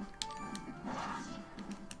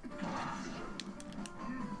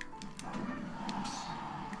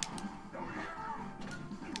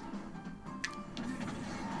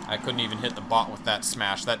 I couldn't even hit the bot with that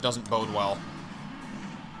smash. That doesn't bode well.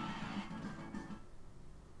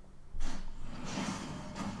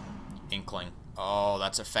 Inkling. Oh,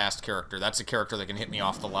 that's a fast character. That's a character that can hit me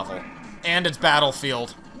off the level. And it's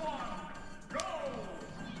Battlefield.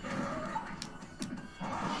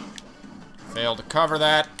 Failed to cover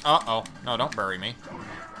that. Uh-oh. No, don't bury me.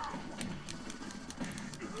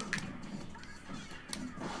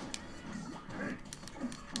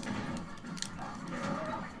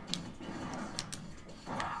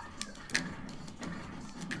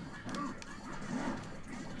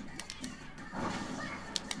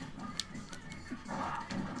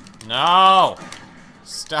 No!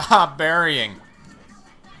 Stop burying.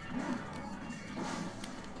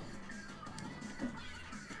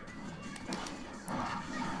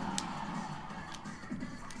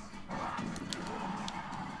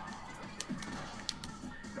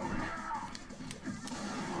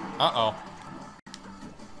 Uh-oh.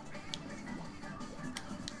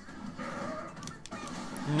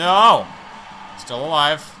 No! Still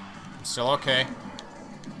alive. I'm still okay.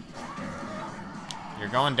 You're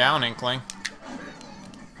going down, Inkling.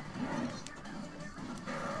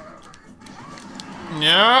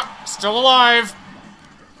 No, still alive.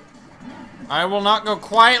 I will not go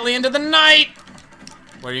quietly into the night.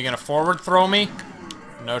 What, are you gonna forward throw me?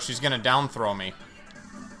 No, she's gonna down throw me.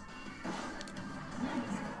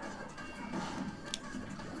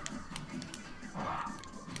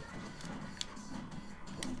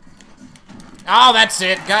 Oh, that's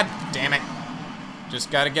it. God damn it. Just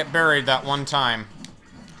gotta get buried that one time.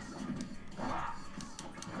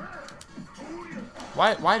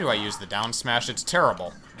 Why do I use the down smash? It's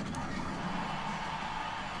terrible.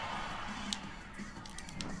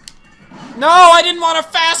 No, I didn't want a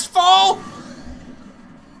fast fall!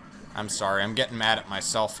 I'm sorry, I'm getting mad at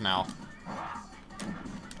myself now.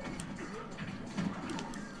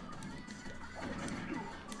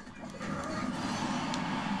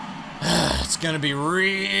 It's gonna be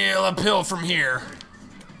real uphill from here.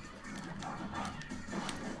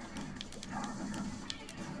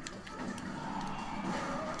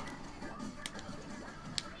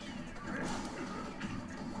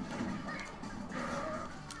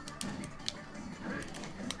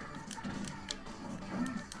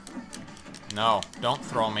 No, don't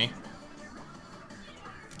throw me.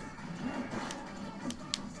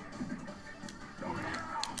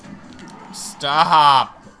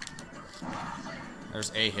 Stop!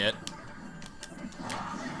 There's a hit.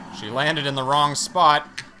 She landed in the wrong spot.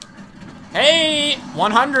 Hey!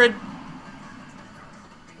 100!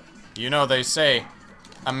 You know, they say,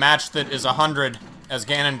 a match that is 100 as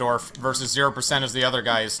Ganondorf versus 0% as the other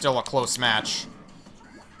guy is still a close match.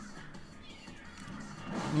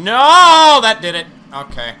 No! That did it.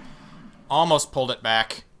 Okay. Almost pulled it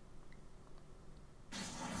back.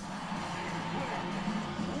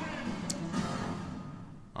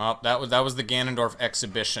 Oh, that was the Ganondorf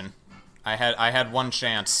exhibition. I had one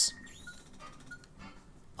chance.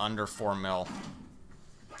 Under 4 mil.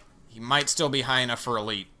 He might still be high enough for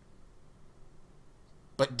Elite.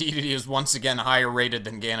 But Dedede is once again higher rated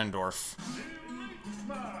than Ganondorf.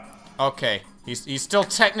 Okay, he's still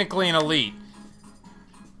technically an Elite.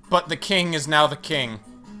 But the king is now the king.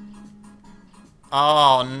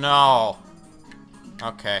 Oh no.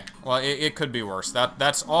 Okay, well it could be worse.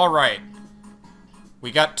 That's all right. We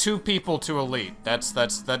got 2 people to Elite. That's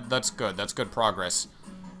good. That's good progress.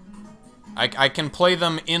 I can play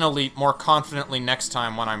them in Elite more confidently next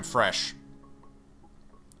time when I'm fresh.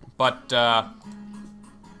 But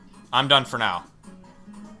I'm done for now.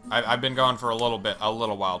 I've been going for a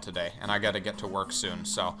little while today, and I got to get to work soon.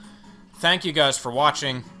 So, thank you guys for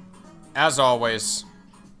watching, as always,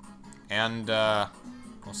 and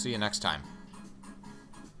we'll see you next time.